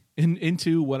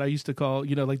into what I used to call,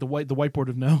 like the whiteboard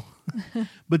of no,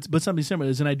 but something similar.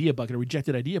 There's an idea bucket, a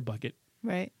rejected idea bucket,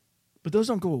 right? But those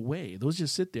don't go away; those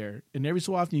just sit there, and every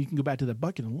so often you can go back to that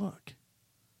bucket and look.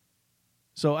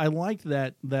 So I liked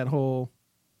that whole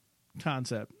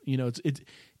concept.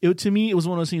 It to me, it was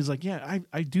one of those things like, yeah,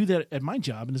 I do that at my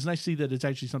job, and it's nice to see that it's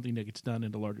actually something that gets done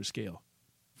at a larger scale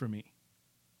for me.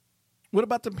 What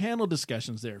about the panel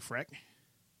discussions there, Freck?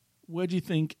 What do you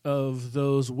think of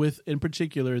those with, in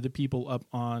particular, the people up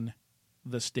on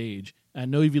the stage? I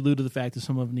know you've alluded to the fact that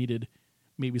some of them needed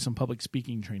maybe some public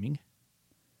speaking training.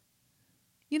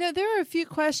 There were a few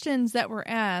questions that were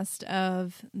asked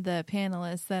of the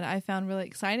panelists that I found really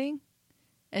exciting,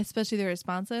 especially their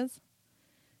responses.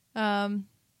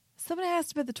 Somebody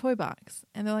asked about the toy box,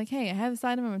 and they're like, hey, I have this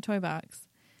item in my toy box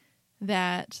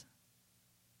that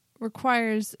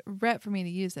requires rep for me to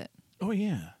use it. Oh,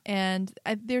 yeah. And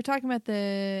they were talking about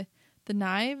the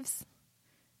knives,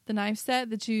 the knife set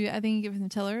that I think you get from the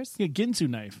tillers. Yeah, Ginsu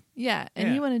knife. Yeah,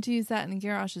 and he wanted to use that in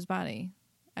Garrosh's body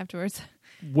afterwards.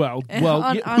 Well,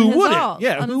 on who his wouldn't? alt,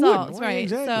 Yeah, on who his wouldn't? Alts, right.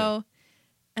 Exactly. So,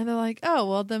 and they're like, oh,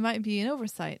 well, there might be an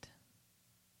oversight.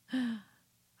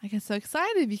 I get so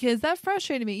excited because that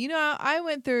frustrated me. I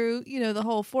went through, the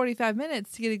whole 45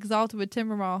 minutes to get exalted with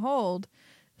Timbermaw Hold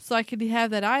so I could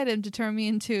have that item to turn me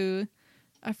into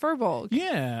a Furbolg.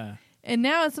 Yeah. And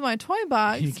now it's in my toy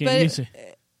box, You can't use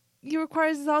it. You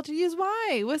requires exalt to use.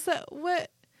 Why? What's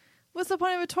the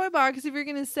point of a toy box if you're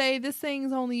going to say this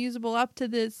thing's only usable up to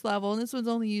this level and this one's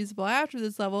only usable after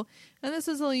this level and this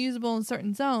is only usable in a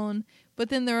certain zone, but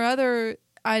then there are other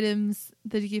items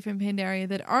that you get from Pandaria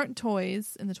that aren't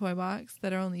toys in the toy box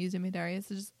that are only used in Pandaria.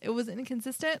 So it was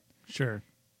inconsistent. Sure.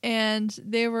 And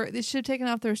they should have taken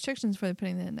off the restrictions for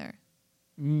putting that in there.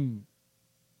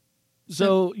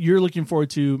 So you're looking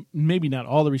forward to maybe not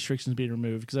all the restrictions being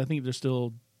removed, because I think there's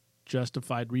still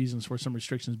justified reasons for some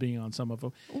restrictions being on some of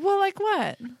them. Well, like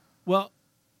what? Well,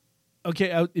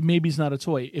 okay, maybe it's not a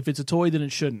toy. If it's a toy, then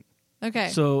it shouldn't. Okay.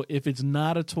 So if it's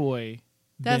not a toy,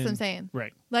 that's what I'm saying.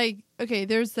 Right. Like, okay,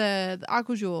 there's the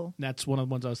Aqua Jewel. That's one of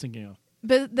the ones I was thinking of.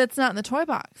 But that's not in the toy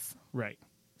box. Right.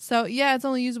 So, yeah, it's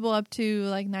only usable up to,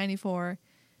 94.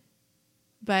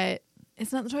 But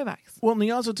it's not in the toy box. Well, and they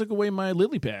also took away my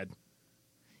lily pad.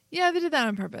 Yeah, they did that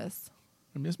on purpose.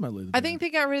 I miss my Lily. I think they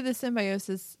got rid of the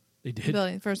symbiosis they did.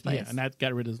 building in the first place. Yeah, and that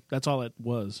got rid of. That's all it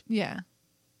was. Yeah.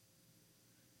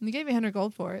 And they gave me 100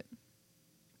 gold for it.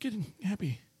 Getting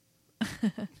happy.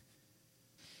 I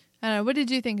don't know. What did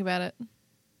you think about it?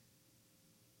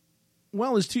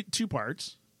 Well, there's two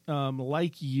parts.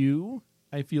 Like you,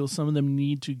 I feel some of them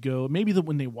need to go. Maybe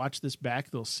when they watch this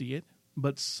back, they'll see it.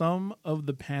 But some of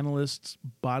the panelists'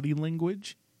 body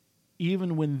language,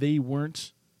 even when they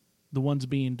weren't the ones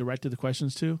being directed the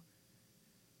questions to,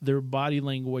 their body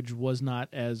language was not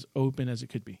as open as it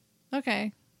could be.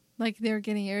 Okay. Like they were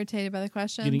getting irritated by the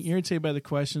questions? Getting irritated by the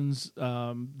questions.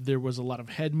 There was a lot of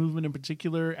head movement in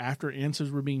particular after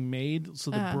answers were being made.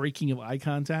 So the breaking of eye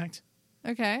contact.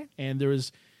 Okay. And there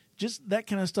was just that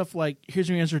kind of stuff like, here's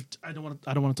your answer. I don't want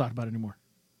to talk about it anymore.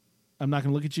 I'm not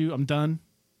going to look at you. I'm done.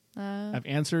 I've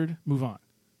answered. Move on.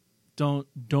 Don't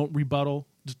rebuttal.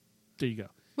 Just, there you go.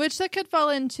 Which that could fall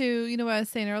into, what I was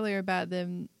saying earlier about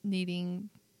them needing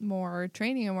more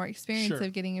training or more experience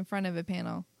of getting in front of a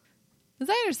panel.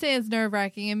 Because I understand it's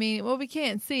nerve-wracking. I mean, what we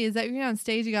can't see is that you're on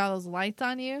stage, you got all those lights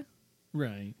on you.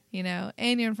 Right.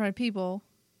 And you're in front of people.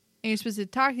 And you're supposed to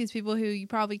talk to these people who you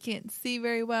probably can't see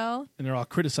very well. And they're all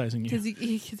criticizing you. Because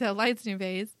you can have lights in your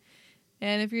face.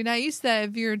 And if you're not used to that,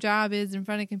 if your job is in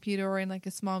front of a computer or in like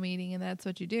a small meeting and that's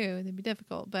what you do, it'd be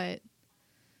difficult. But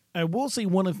I will say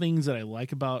one of the things that I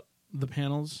like about the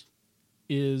panels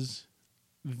is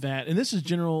that, and this is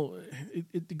general,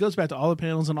 it goes back to all the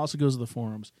panels and also goes to the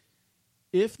forums.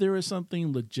 If there is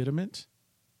something legitimate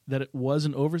that it was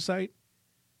an oversight,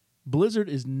 Blizzard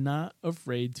is not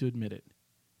afraid to admit it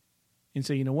and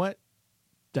say, you know what,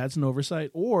 that's an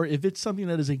oversight. Or if it's something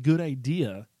that is a good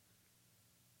idea,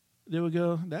 they would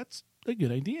go, that's a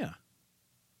good idea.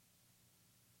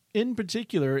 In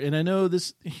particular, and I know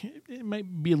this, it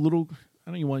might be a little,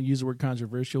 I don't even want to use the word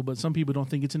controversial, but some people don't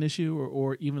think it's an issue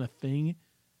or even a thing.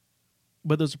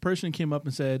 But there's a person who came up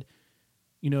and said,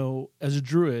 as a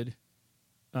druid,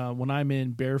 when I'm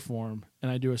in bear form and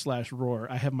I do a /roar,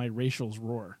 I have my racials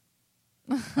roar.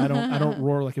 I don't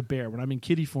roar like a bear. When I'm in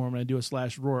kitty form and I do a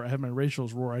 /roar, I have my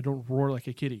racials roar. I don't roar like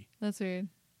a kitty. That's weird.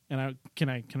 And can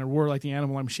I roar like the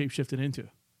animal I'm shapeshifted into?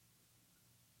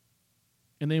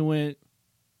 And they went,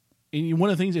 and one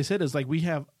of the things they said is like, we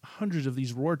have hundreds of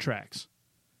these roar tracks.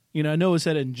 I know it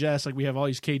said it in jest, like we have all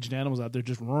these caged animals out there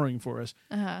just roaring for us.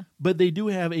 But they do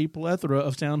have a plethora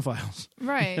of sound files.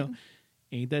 Right.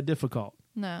 Ain't that difficult.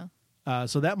 No.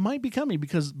 So that might be coming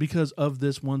because of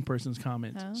this one person's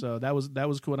comment. Oh. So that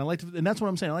was cool, and I liked it, and that's what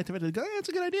I'm saying. I like the fact that it's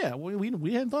a good idea.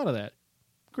 We hadn't thought of that.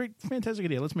 Great, fantastic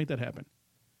idea. Let's make that happen.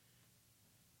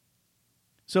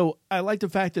 So I like the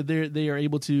fact that they are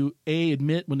able to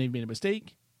admit when they've made a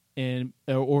mistake, and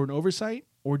or an oversight,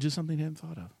 or just something they hadn't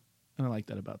thought of, and I like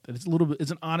that about that.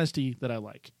 It's an honesty that I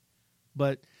like,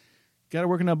 but got to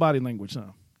work on that body language.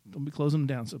 So don't be closing them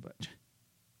down so much.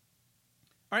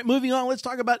 All right, moving on. Let's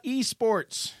talk about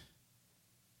esports.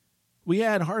 We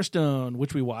had Hearthstone,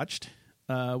 which we watched.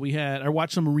 I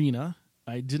watched some Arena.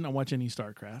 I did not watch any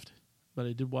StarCraft, but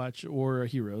I did watch or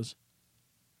Heroes.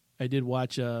 I did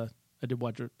watch. Like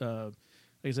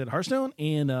I said, Hearthstone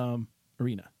and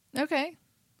Arena. Okay.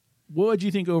 What did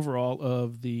you think overall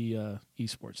of the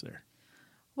esports there?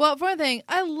 Well, for one thing,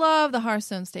 I love the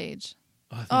Hearthstone stage.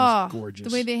 Oh, I think it was gorgeous.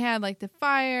 The way they had like the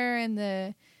fire and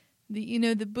the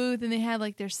booth, and they had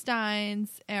like their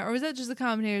steins, or was that just the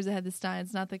commentators that had the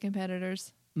steins, not the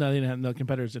competitors? No, they didn't have. No,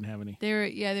 competitors didn't have any. They were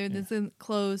in this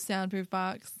closed soundproof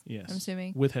box. Yes, I'm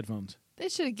assuming with headphones. They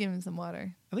should have given some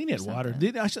water. I think they had water.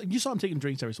 You saw them taking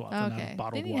drinks every so often. Okay,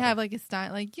 bottled they need water. to have like a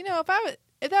stein. Like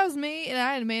if that was me and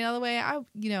I had made it all the way, I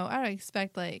would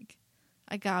expect like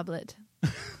a goblet.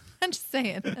 I'm just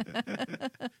saying.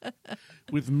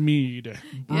 With mead,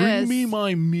 bring me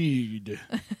my mead.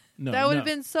 No, that would have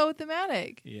been so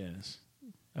thematic. Yes.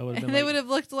 And they would have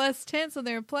looked less tense when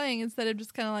they were playing instead of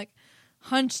just kind of like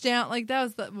hunched down. Like that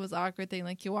was the most awkward thing.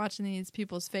 Like you're watching these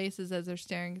people's faces as they're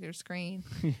staring at their screen.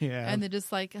 Yeah. And they're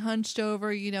just like hunched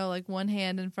over, like one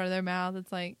hand in front of their mouth.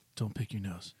 It's like, don't pick your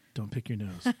nose. Don't pick your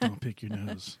nose. Don't pick your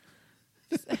nose.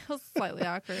 It was slightly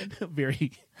awkward.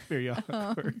 Very, very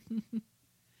awkward.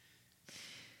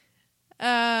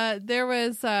 There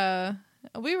was, you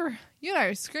and I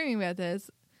were screaming about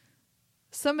this.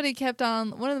 One of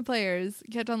the players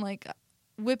kept on like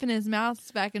whipping his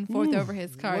mouse back and forth over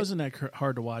his card. Wasn't that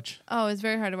hard to watch? Oh, it's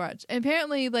very hard to watch. And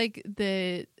apparently like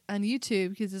on YouTube,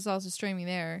 because it's also streaming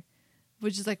there,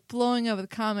 which is like blowing up with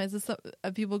comments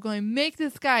of people going, make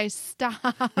this guy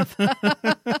stop.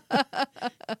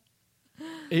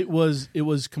 It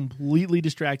was completely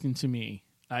distracting to me.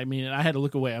 I mean, I had to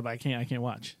look away. I can't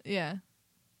watch. Yeah.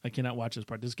 I cannot watch this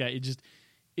part. This guy,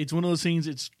 it's one of those things.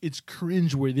 It's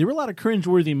cringeworthy. There were a lot of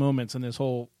cringeworthy moments in this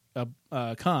whole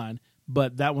con,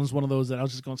 but that one's one of those that I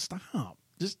was just going, stop,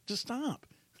 just stop.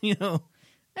 You know,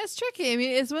 That's tricky. I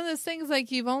mean, it's one of those things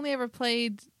like you've only ever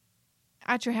played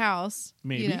at your house.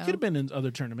 maybe you know? it could have been in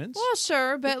other tournaments. Well,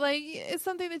 sure, but like it's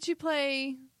something that you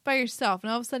play by yourself,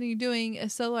 and all of a sudden you're doing a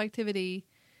solo activity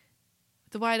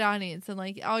with the wide audience, and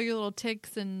like all your little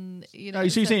ticks, and you know. So you're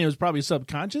stuff. saying it was probably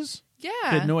subconscious? Yeah,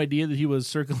 He had no idea that he was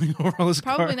circling over all his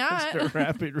Probably cards not. at a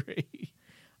rapid rate.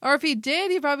 or if he did,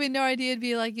 he probably had no idea it'd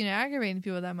be like aggravating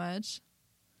people that much.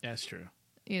 That's true.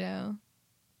 And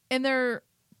their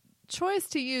choice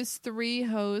to use 3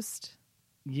 hosts,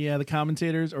 Yeah, the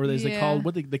commentators, or as they Yeah. called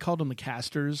they called them the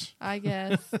casters. I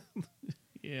guess.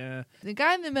 Yeah. The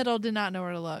guy in the middle did not know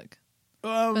where to look.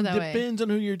 Put that way. Depends on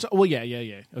who you're talking. Well,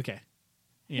 yeah. Okay.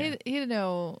 Yeah. He didn't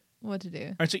know what to do.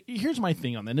 All right, so here's my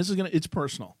thing on that. This is it's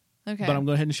personal, Okay. but I'm going to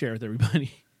go ahead and share it with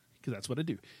everybody because that's what I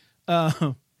do.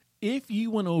 If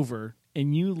you went over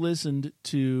and you listened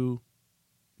to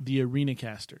the arena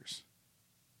casters,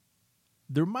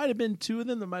 there might have been 2 of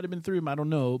them, there might have been 3 of them, I don't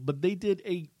know, but they did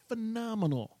a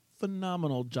phenomenal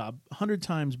job, 100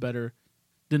 times better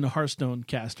than the Hearthstone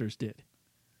casters did.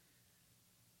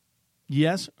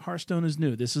 Yes, Hearthstone is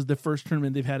new. This is the first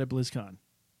tournament they've had at BlizzCon.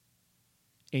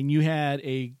 And you had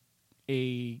a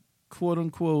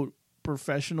quote-unquote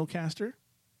professional caster,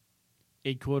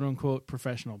 a quote-unquote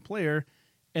professional player,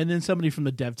 and then somebody from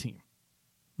the dev team.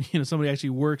 Somebody actually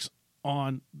works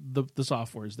on the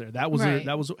softwares there. That was Right.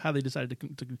 that was how they decided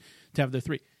to have their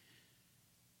 3.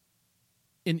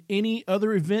 In any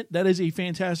other event, that is a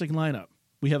fantastic lineup.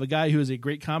 We have a guy who is a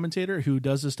great commentator who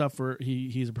does this stuff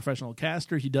he's a professional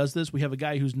caster. He does this. We have a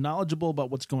guy who's knowledgeable about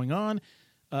what's going on,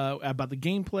 about the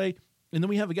gameplay. And then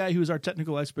we have a guy who's our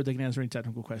technical expert that can answer any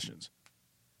technical questions.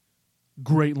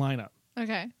 Great lineup.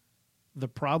 Okay. The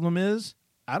problem is,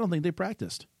 I don't think they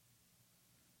practiced.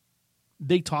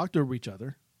 They talked over each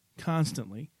other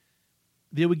constantly.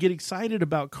 They would get excited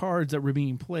about cards that were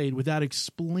being played without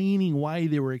explaining why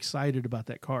they were excited about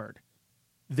that card.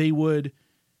 They would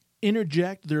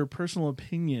interject their personal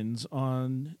opinions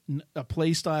on a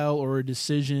play style or a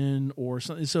decision or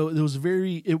something. So it was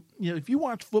if you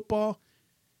watch football,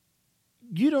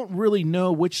 you don't really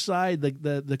know which side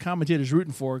the commentator's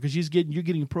rooting for because you're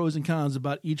getting pros and cons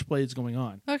about each play that's going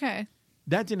on. Okay.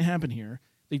 That didn't happen here.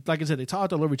 Like I said, they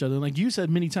talked all over each other. And like you said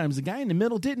many times, the guy in the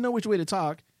middle didn't know which way to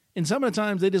talk. And some of the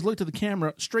times they just looked at the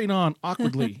camera straight on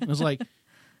awkwardly. And it was like,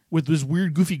 with this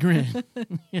weird, goofy grin.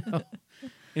 And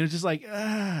it's just like,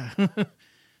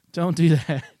 don't do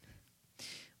that.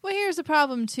 Well, here's the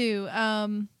problem, too.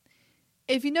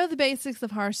 If you know the basics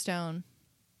of Hearthstone,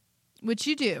 which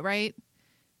you do, right?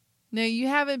 No, you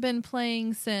haven't been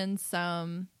playing since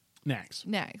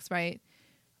Nax, right?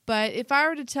 But if I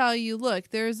were to tell you, look,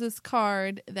 there's this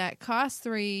card that costs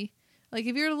 3. Like,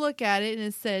 if you were to look at it and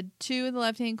it said 2 in the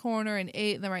left-hand corner and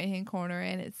 8 in the right-hand corner,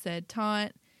 and it said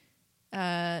taunt,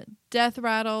 death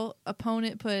rattle,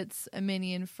 opponent puts a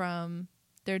minion from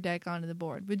their deck onto the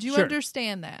board. Would you Sure.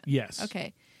 understand that? Yes.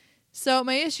 Okay. So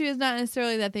my issue is not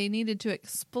necessarily that they needed to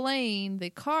explain the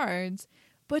cards,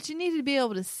 but you need to be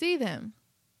able to see them.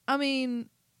 I mean,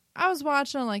 I was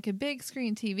watching on like a big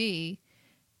screen TV,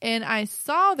 and I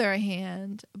saw their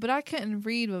hand, but I couldn't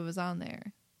read what was on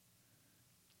there.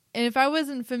 And if I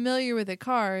wasn't familiar with the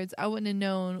cards, I wouldn't have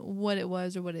known what it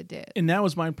was or what it did. And that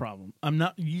was my problem.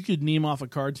 You could name off a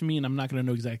card to me, and I'm not going to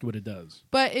know exactly what it does.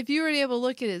 But if you were able to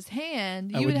look at his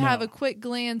hand, I you would would have know. a quick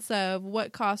glance of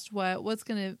what cost what's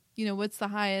going to, what's the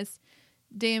highest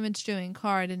damage doing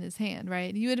card in his hand,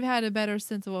 right? You would have had a better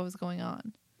sense of what was going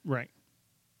on. Right.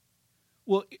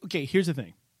 Well, okay, here's the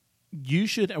thing. You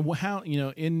should,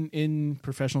 in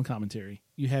professional commentary,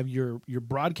 you have your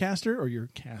broadcaster or your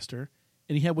caster,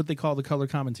 and you have what they call the color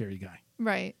commentary guy.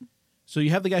 Right. So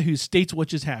you have the guy who states what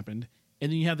just happened, and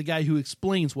then you have the guy who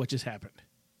explains what just happened.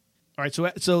 All right,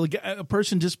 so a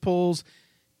person just pulls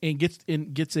and gets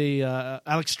a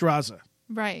Alex Straza.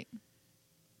 Right.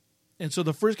 And so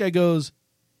the first guy goes,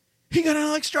 he got an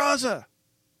Alex Straza.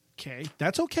 Okay,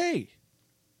 that's okay.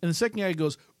 And the second guy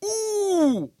goes,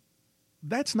 ooh,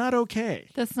 that's not okay.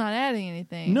 That's not adding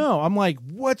anything. No, I'm like,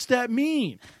 what's that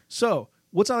mean? So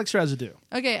what's Alex Straza do?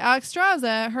 Okay, Alex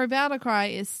Straza, her battle cry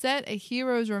is set a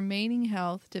hero's remaining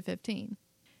health to 15.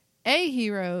 A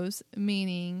hero's,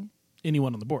 meaning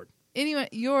Anyone on the board. anyone,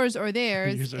 yours or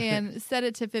theirs, Yours or and set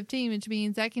it to 15, which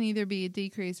means that can either be a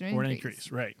decrease or an Or an increase.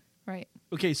 increase, right. Right.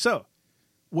 Okay, so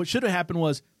what should have happened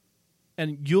was,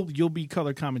 and you'll be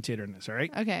color commentator in this, all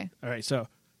right? Okay. All right, so,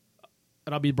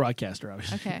 and I'll be broadcaster,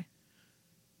 obviously. Okay.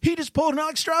 He just pulled an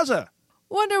Alex Straza.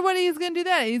 Wonder what he's going to do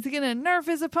that. Is he going to nerf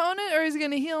his opponent or is he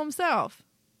going to heal himself?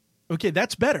 Okay,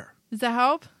 that's better. Does that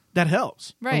help? That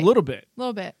helps. Right. A little bit. A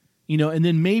little bit. You know, and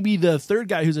then maybe the third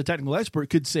guy who's a technical expert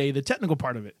could say the technical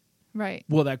part of it. Right.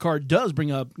 Well, that card does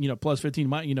bring up, plus 15,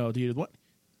 to what?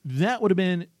 That would have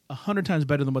been 100 times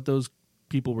better than what those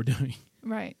people were doing.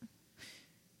 Right.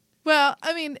 Well,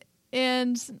 I mean,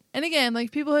 and again,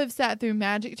 like people who have sat through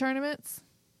Magic tournaments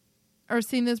or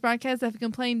seen those broadcasts have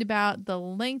complained about the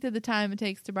length of the time it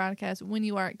takes to broadcast when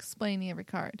you are explaining every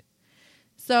card.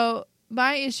 So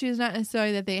my issue is not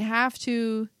necessarily that they have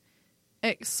to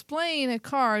explain a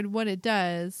card what it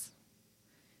does,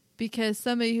 because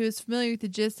somebody who is familiar with the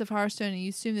gist of Hearthstone, and you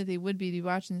assume that they would be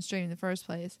watching the stream in the first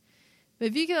place. But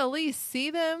if you could at least see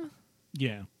them,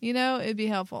 Yeah. it'd be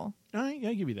helpful. I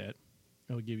give you that.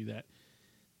 I would give you that.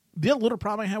 The other little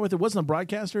problem I had with it wasn't the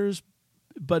broadcasters,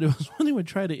 but it was when they would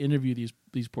try to interview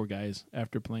these poor guys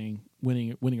after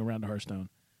winning a round of Hearthstone.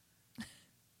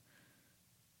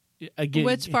 Again,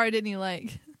 Which part didn't you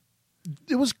like?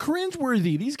 It was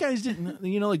cringeworthy. These guys didn't,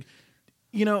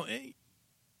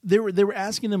 they were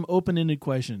asking them open-ended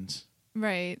questions.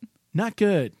 Right. Not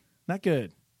good. Not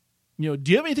good. Do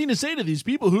you have anything to say to these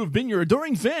people who have been your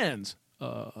adoring fans?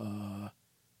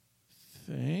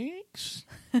 Thanks.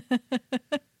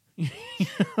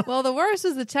 Well, the worst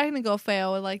was the technical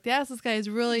fail. Like, they asked this guy a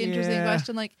really interesting Yeah.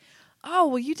 question, like, oh,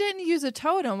 well, you didn't use a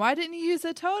totem. Why didn't you use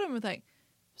a totem? It's like,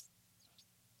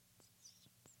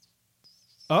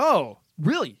 Oh,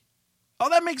 really? Oh,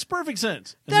 that makes perfect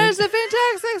sense. And there's a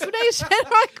fantastic explanation.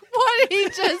 Like, what did he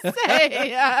just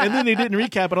say? and then they didn't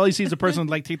recap it. All you see is the person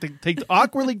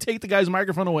awkwardly take the guy's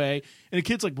microphone away, and the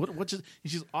kid's like, "What? Just?"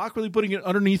 And she's awkwardly putting it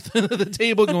underneath the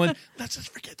table, going, "Let's just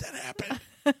forget that happened."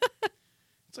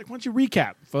 It's like, why don't you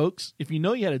recap, folks? If you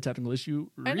know you had a technical issue,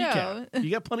 I recap. know. You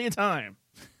got plenty of time.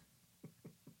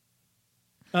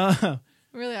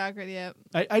 Really awkward, yep.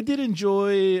 I did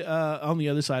enjoy on the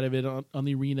other side of it on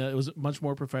the arena. It was much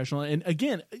more professional, and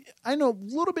again, I know a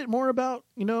little bit more about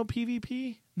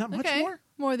PvP. Not much more.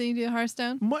 More than you do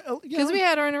Hearthstone. Because we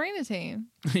had our arena team.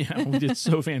 Yeah, we did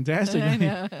so fantastic. I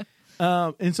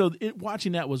know. And so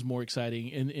watching that was more exciting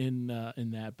in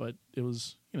that, but it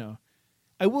was,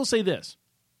 I will say this.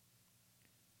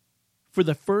 For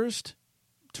the first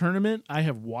tournament I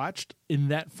have watched in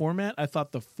that format, I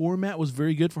thought the format was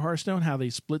very good for Hearthstone, how they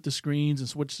split the screens and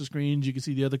switched the screens. You could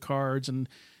see the other cards and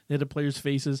they had the players'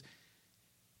 faces.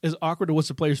 As awkward as what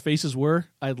the players' faces were,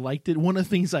 I liked it. One of the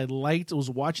things I liked was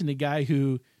watching the guy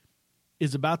who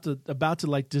is about to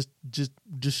like just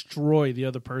destroy the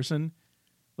other person.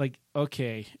 Like,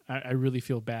 okay, I really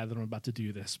feel bad that I'm about to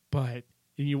do this, but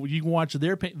you can watch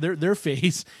their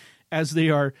face as they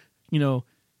are,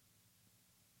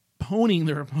 poning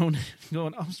their opponent,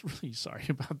 going, "I'm really sorry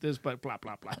about this, but blah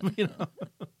blah blah."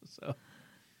 So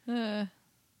it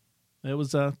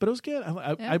was, but it was good.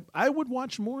 I would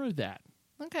watch more of that.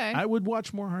 Okay. I would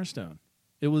watch more Hearthstone.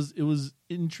 It was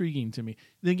intriguing to me.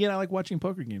 Then again, I like watching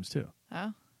poker games too.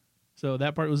 Oh. So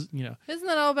that part was, Isn't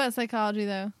that all about psychology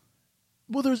though?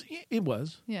 Well, it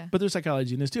was. Yeah. But there's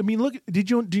psychology in this too. I mean, look, do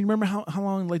you remember how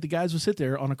long like the guys would sit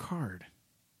there on a card?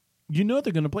 You know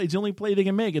they're going to play. It's the only play they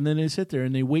can make, and then they sit there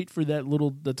and they wait for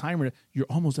the timer. You're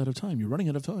almost out of time. You're running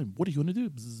out of time. What are you going to do?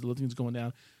 Nothing's going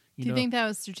down. Do you think that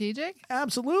was strategic?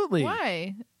 Absolutely.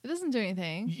 Why? It doesn't do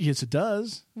anything. Yes, it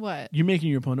does. What? You're making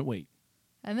your opponent wait.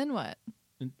 And then what?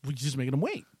 And we're just making them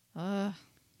wait. Uh,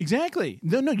 Exactly.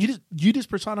 No. You just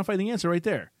personify the answer right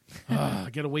there. I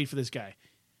got to wait for this guy.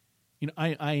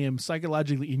 I am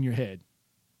psychologically in your head.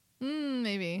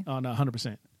 Maybe. On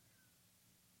 100%.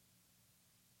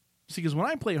 See, because when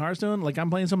I play Hearthstone, like I'm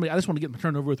playing somebody, I just want to get my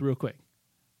turn over with real quick.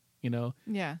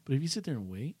 Yeah. But if you sit there and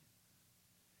wait,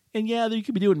 and yeah, you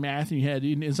could be doing math in your head,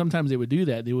 and sometimes they would do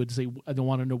that. They would say, "I don't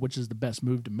want to know which is the best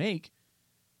move to make."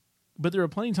 But there are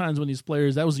plenty of times when these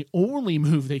players, that was the only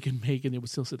move they could make, and they would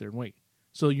still sit there and wait.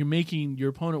 So you're making your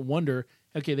opponent wonder,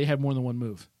 okay, they have more than one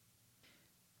move.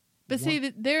 But see,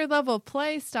 their level of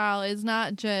play style is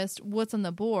not just what's on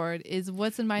the board, is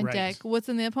what's in my deck, what's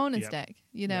in the opponent's deck,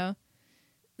 know?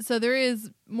 So there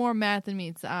is more math than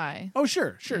meets the eye. Oh,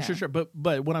 sure. But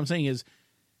what I'm saying is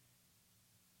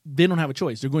they don't have a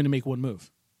choice. They're going to make one move.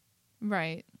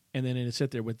 Right. And then they sit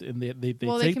there with, and they they take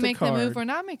can the make card. the move or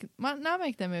not make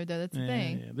the move, though. That's the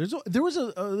thing. Yeah. There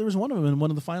was one of them in one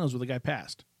of the finals where the guy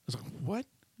passed. I was like, what?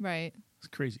 Right. It's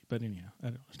crazy. But anyhow, I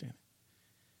don't understand.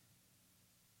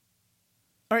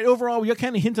 All right, overall, we got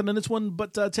kind of hinted on this one,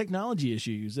 but technology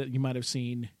issues that you might have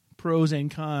seen, pros and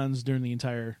cons during the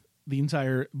entire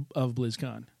of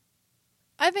BlizzCon.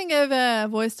 I think I've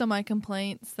voiced all my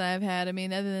complaints that I've had. I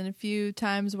mean, other than a few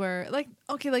times where, like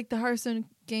the Hearthstone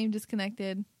game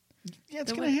disconnected. Yeah,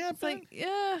 it's going to happen. It's like,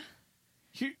 yeah.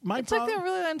 It took them a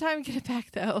really long time to get it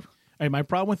back, though. All right, my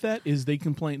problem with that is they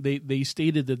complained. They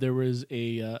stated that there was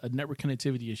a network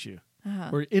connectivity issue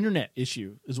or internet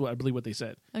issue, is what I believe what they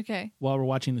said. Okay. While we're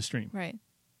watching the stream, right?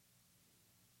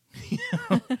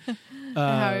 How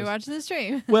are you watching the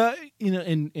stream? Well,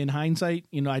 in hindsight,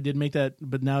 I did make that,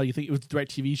 but now you think it was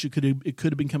DirecTV. It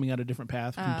could have been coming out a different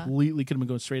path. Completely could have been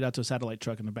going straight out to a satellite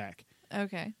truck in the back.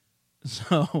 Okay.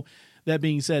 So that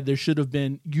being said, there should have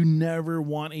been. You never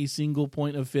want a single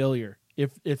point of failure.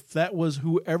 If that was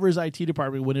whoever's IT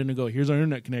department went in and go, here's our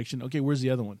internet connection. Okay, where's the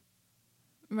other one?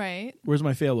 Right. Where's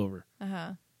my failover?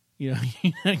 And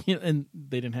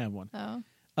they didn't have one. Oh.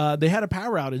 They had a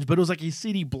power outage, but it was like a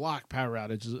city block power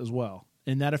outage as well,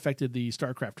 and that affected the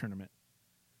StarCraft tournament.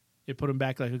 It put them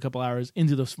back like a couple hours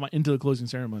into the closing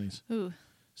ceremonies. Ooh.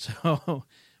 So,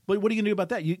 but what are you gonna do about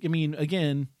that?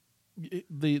 Again,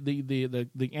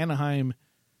 the Anaheim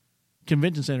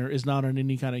Convention Center is not on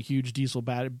any kind of huge diesel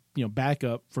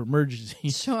backup for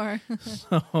emergencies. Sure.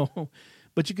 So,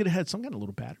 but you could have had some kind of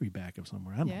little battery backup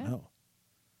somewhere. I don't know.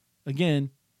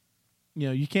 Again,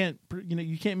 you can't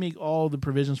make all the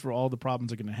provisions for all the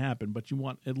problems that are going to happen, but you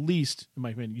want, at least, in my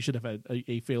opinion, you should have had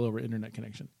a failover internet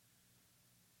connection.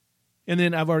 And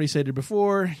then I've already said it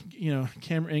before,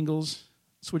 camera angles,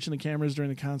 switching the cameras during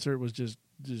the concert was just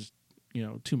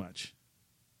too much.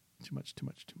 Too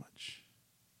much.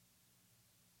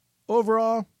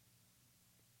 Overall, do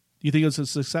you think it was a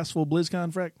successful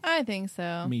BlizzCon, Freck? I think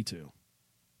so. Me too.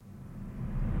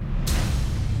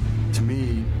 To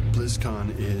me,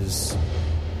 BlizzCon is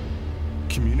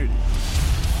community.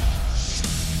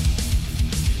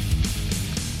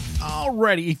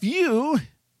 Alrighty, if you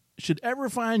should ever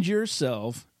find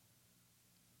yourself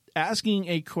asking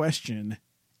a question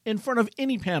in front of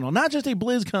any panel, not just a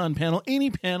BlizzCon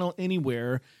panel,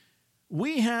 anywhere,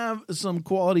 we have some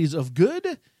qualities of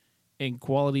good and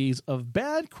qualities of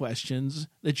bad questions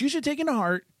that you should take into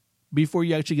heart before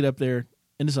you actually get up there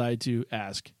and decide to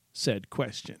ask said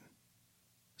question.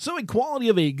 So a quality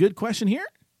of a good question here,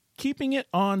 keeping it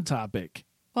on topic.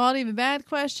 Quality of a bad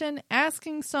question,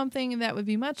 asking something that would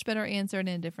be much better answered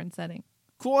in a different setting.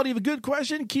 Quality of a good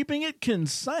question, keeping it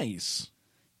concise.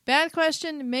 Bad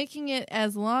question, making it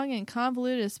as long and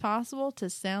convoluted as possible to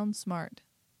sound smart.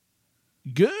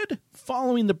 Good,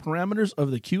 following the parameters of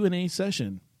the Q&A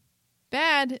session.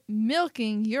 Bad,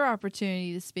 milking your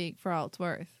opportunity to speak for all it's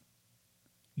worth.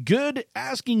 Good,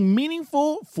 asking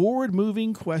meaningful,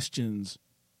 forward-moving questions.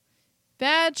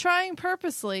 Bad, trying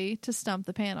purposely to stump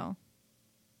the panel.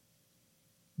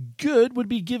 Good would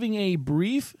be giving a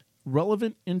brief,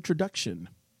 relevant introduction.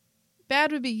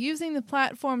 Bad would be using the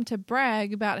platform to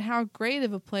brag about how great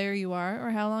of a player you are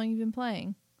or how long you've been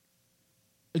playing.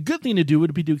 A good thing to do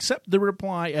would be to accept the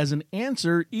reply as an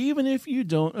answer even if you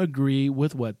don't agree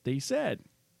with what they said.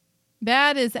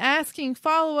 Bad is asking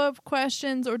follow-up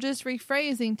questions or just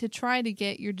rephrasing to try to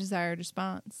get your desired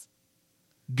response.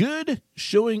 Good,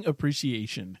 showing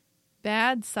appreciation.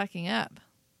 Bad, sucking up.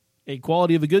 A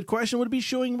quality of a good question would be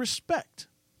showing respect.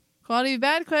 Quality of a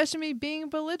bad question would be being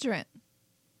belligerent.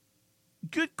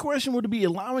 Good question would be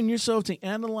allowing yourself to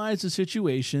analyze the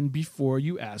situation before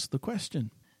you ask the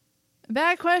question. A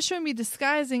bad question would be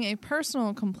disguising a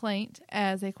personal complaint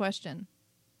as a question.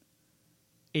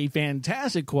 A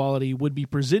fantastic quality would be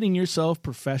presenting yourself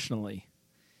professionally.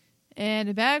 And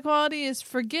a bad quality is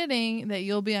forgetting that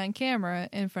you'll be on camera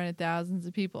in front of thousands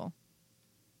of people.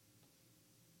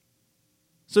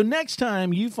 So next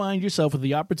time you find yourself with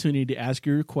the opportunity to ask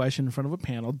your question in front of a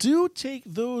panel, do take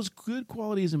those good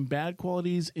qualities and bad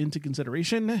qualities into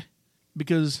consideration,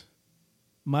 because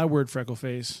my word,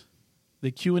 Freckleface, the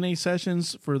Q&A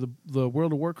sessions for the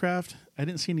World of Warcraft, I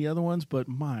didn't see any other ones, but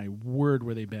my word,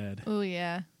 were they bad. Oh,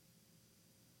 yeah.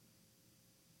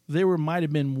 There might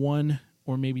have been one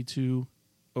or maybe two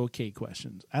okay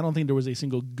questions. I don't think there was a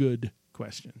single good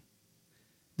question.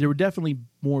 There were definitely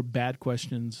more bad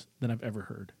questions than I've ever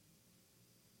heard.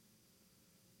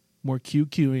 More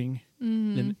QQing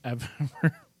than I've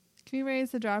ever. Can you raise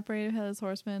the drop rate of Headless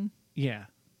Horseman? Yeah.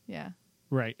 Yeah.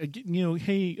 Right.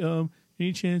 Hey,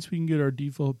 any chance we can get our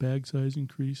default bag size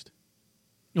increased?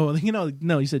 Oh,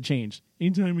 no, he said changed.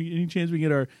 Any chance we can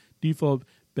get our default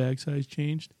bag size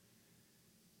changed?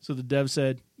 So the dev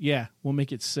said, yeah, we'll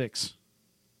make it 6.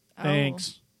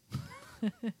 Thanks.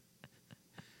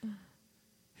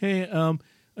 Hey,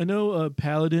 I know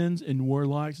paladins and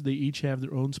warlocks, they each have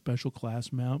their own special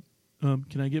class mount.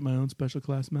 Can I get my own special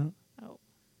class mount? Oh,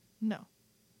 no.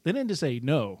 They didn't just say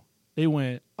no. They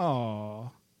went, aw.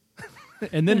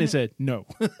 And then they said no.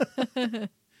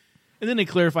 And then they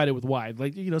clarified it with why.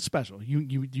 Like, special.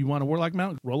 You want a Warlock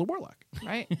mount? Roll a Warlock.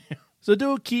 Right. So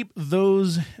do keep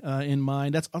those in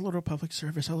mind. That's a little public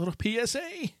service, a little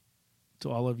PSA to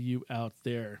all of you out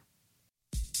there.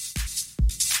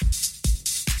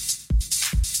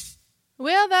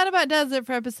 Well, that about does it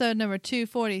for episode number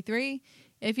 243.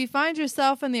 If you find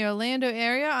yourself in the Orlando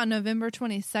area on November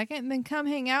 22nd, then come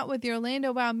hang out with the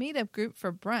Orlando WoW Meetup group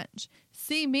for brunch.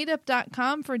 See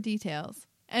meetup.com for details.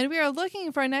 And we are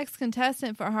looking for our next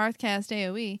contestant for Hearthcast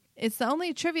AoE. It's the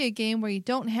only trivia game where you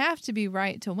don't have to be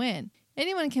right to win.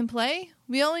 Anyone can play.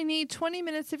 We only need 20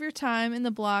 minutes of your time in the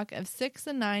block of 6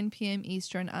 and 9 p.m.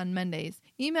 Eastern on Mondays.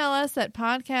 Email us at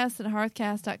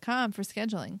podcast@hearthcast.com for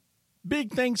scheduling.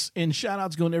 Big thanks and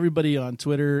shout-outs going to everybody on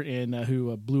Twitter and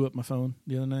who blew up my phone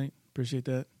the other night. Appreciate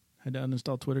that. Had to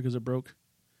uninstall Twitter because it broke.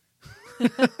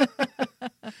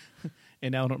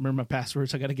 And now I don't remember my password,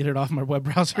 so I got to get it off my web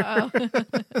browser.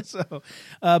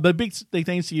 But big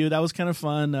thanks to you. That was kind of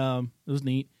fun. It was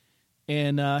neat.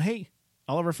 And, hey,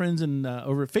 all of our friends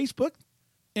over at Facebook.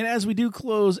 And as we do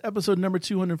close episode number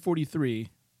 243,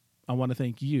 I want to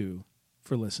thank you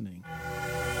for listening.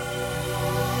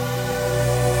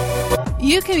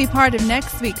 You can be part of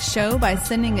next week's show by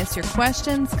sending us your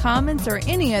questions, comments, or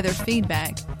any other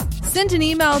feedback. Send an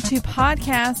email to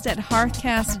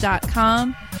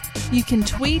podcast@hearthcast.com. You can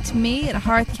tweet me at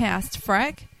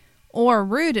HearthcastFreck or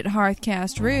Root at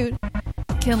HearthcastRoot.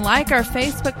 You can like our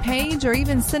Facebook page or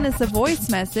even send us a voice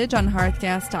message on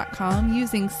hearthcast.com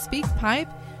using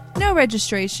SpeakPipe. No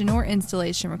registration or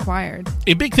installation required.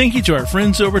 A big thank you to our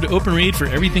friends over at OpenRaid for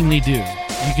everything they do.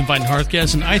 You can find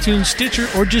Hearthcast on iTunes, Stitcher,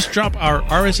 or just drop our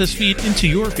RSS feed into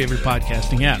your favorite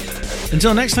podcasting app.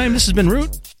 Until next time, this has been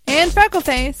Root and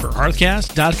Freckleface for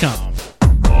Hearthcast.com.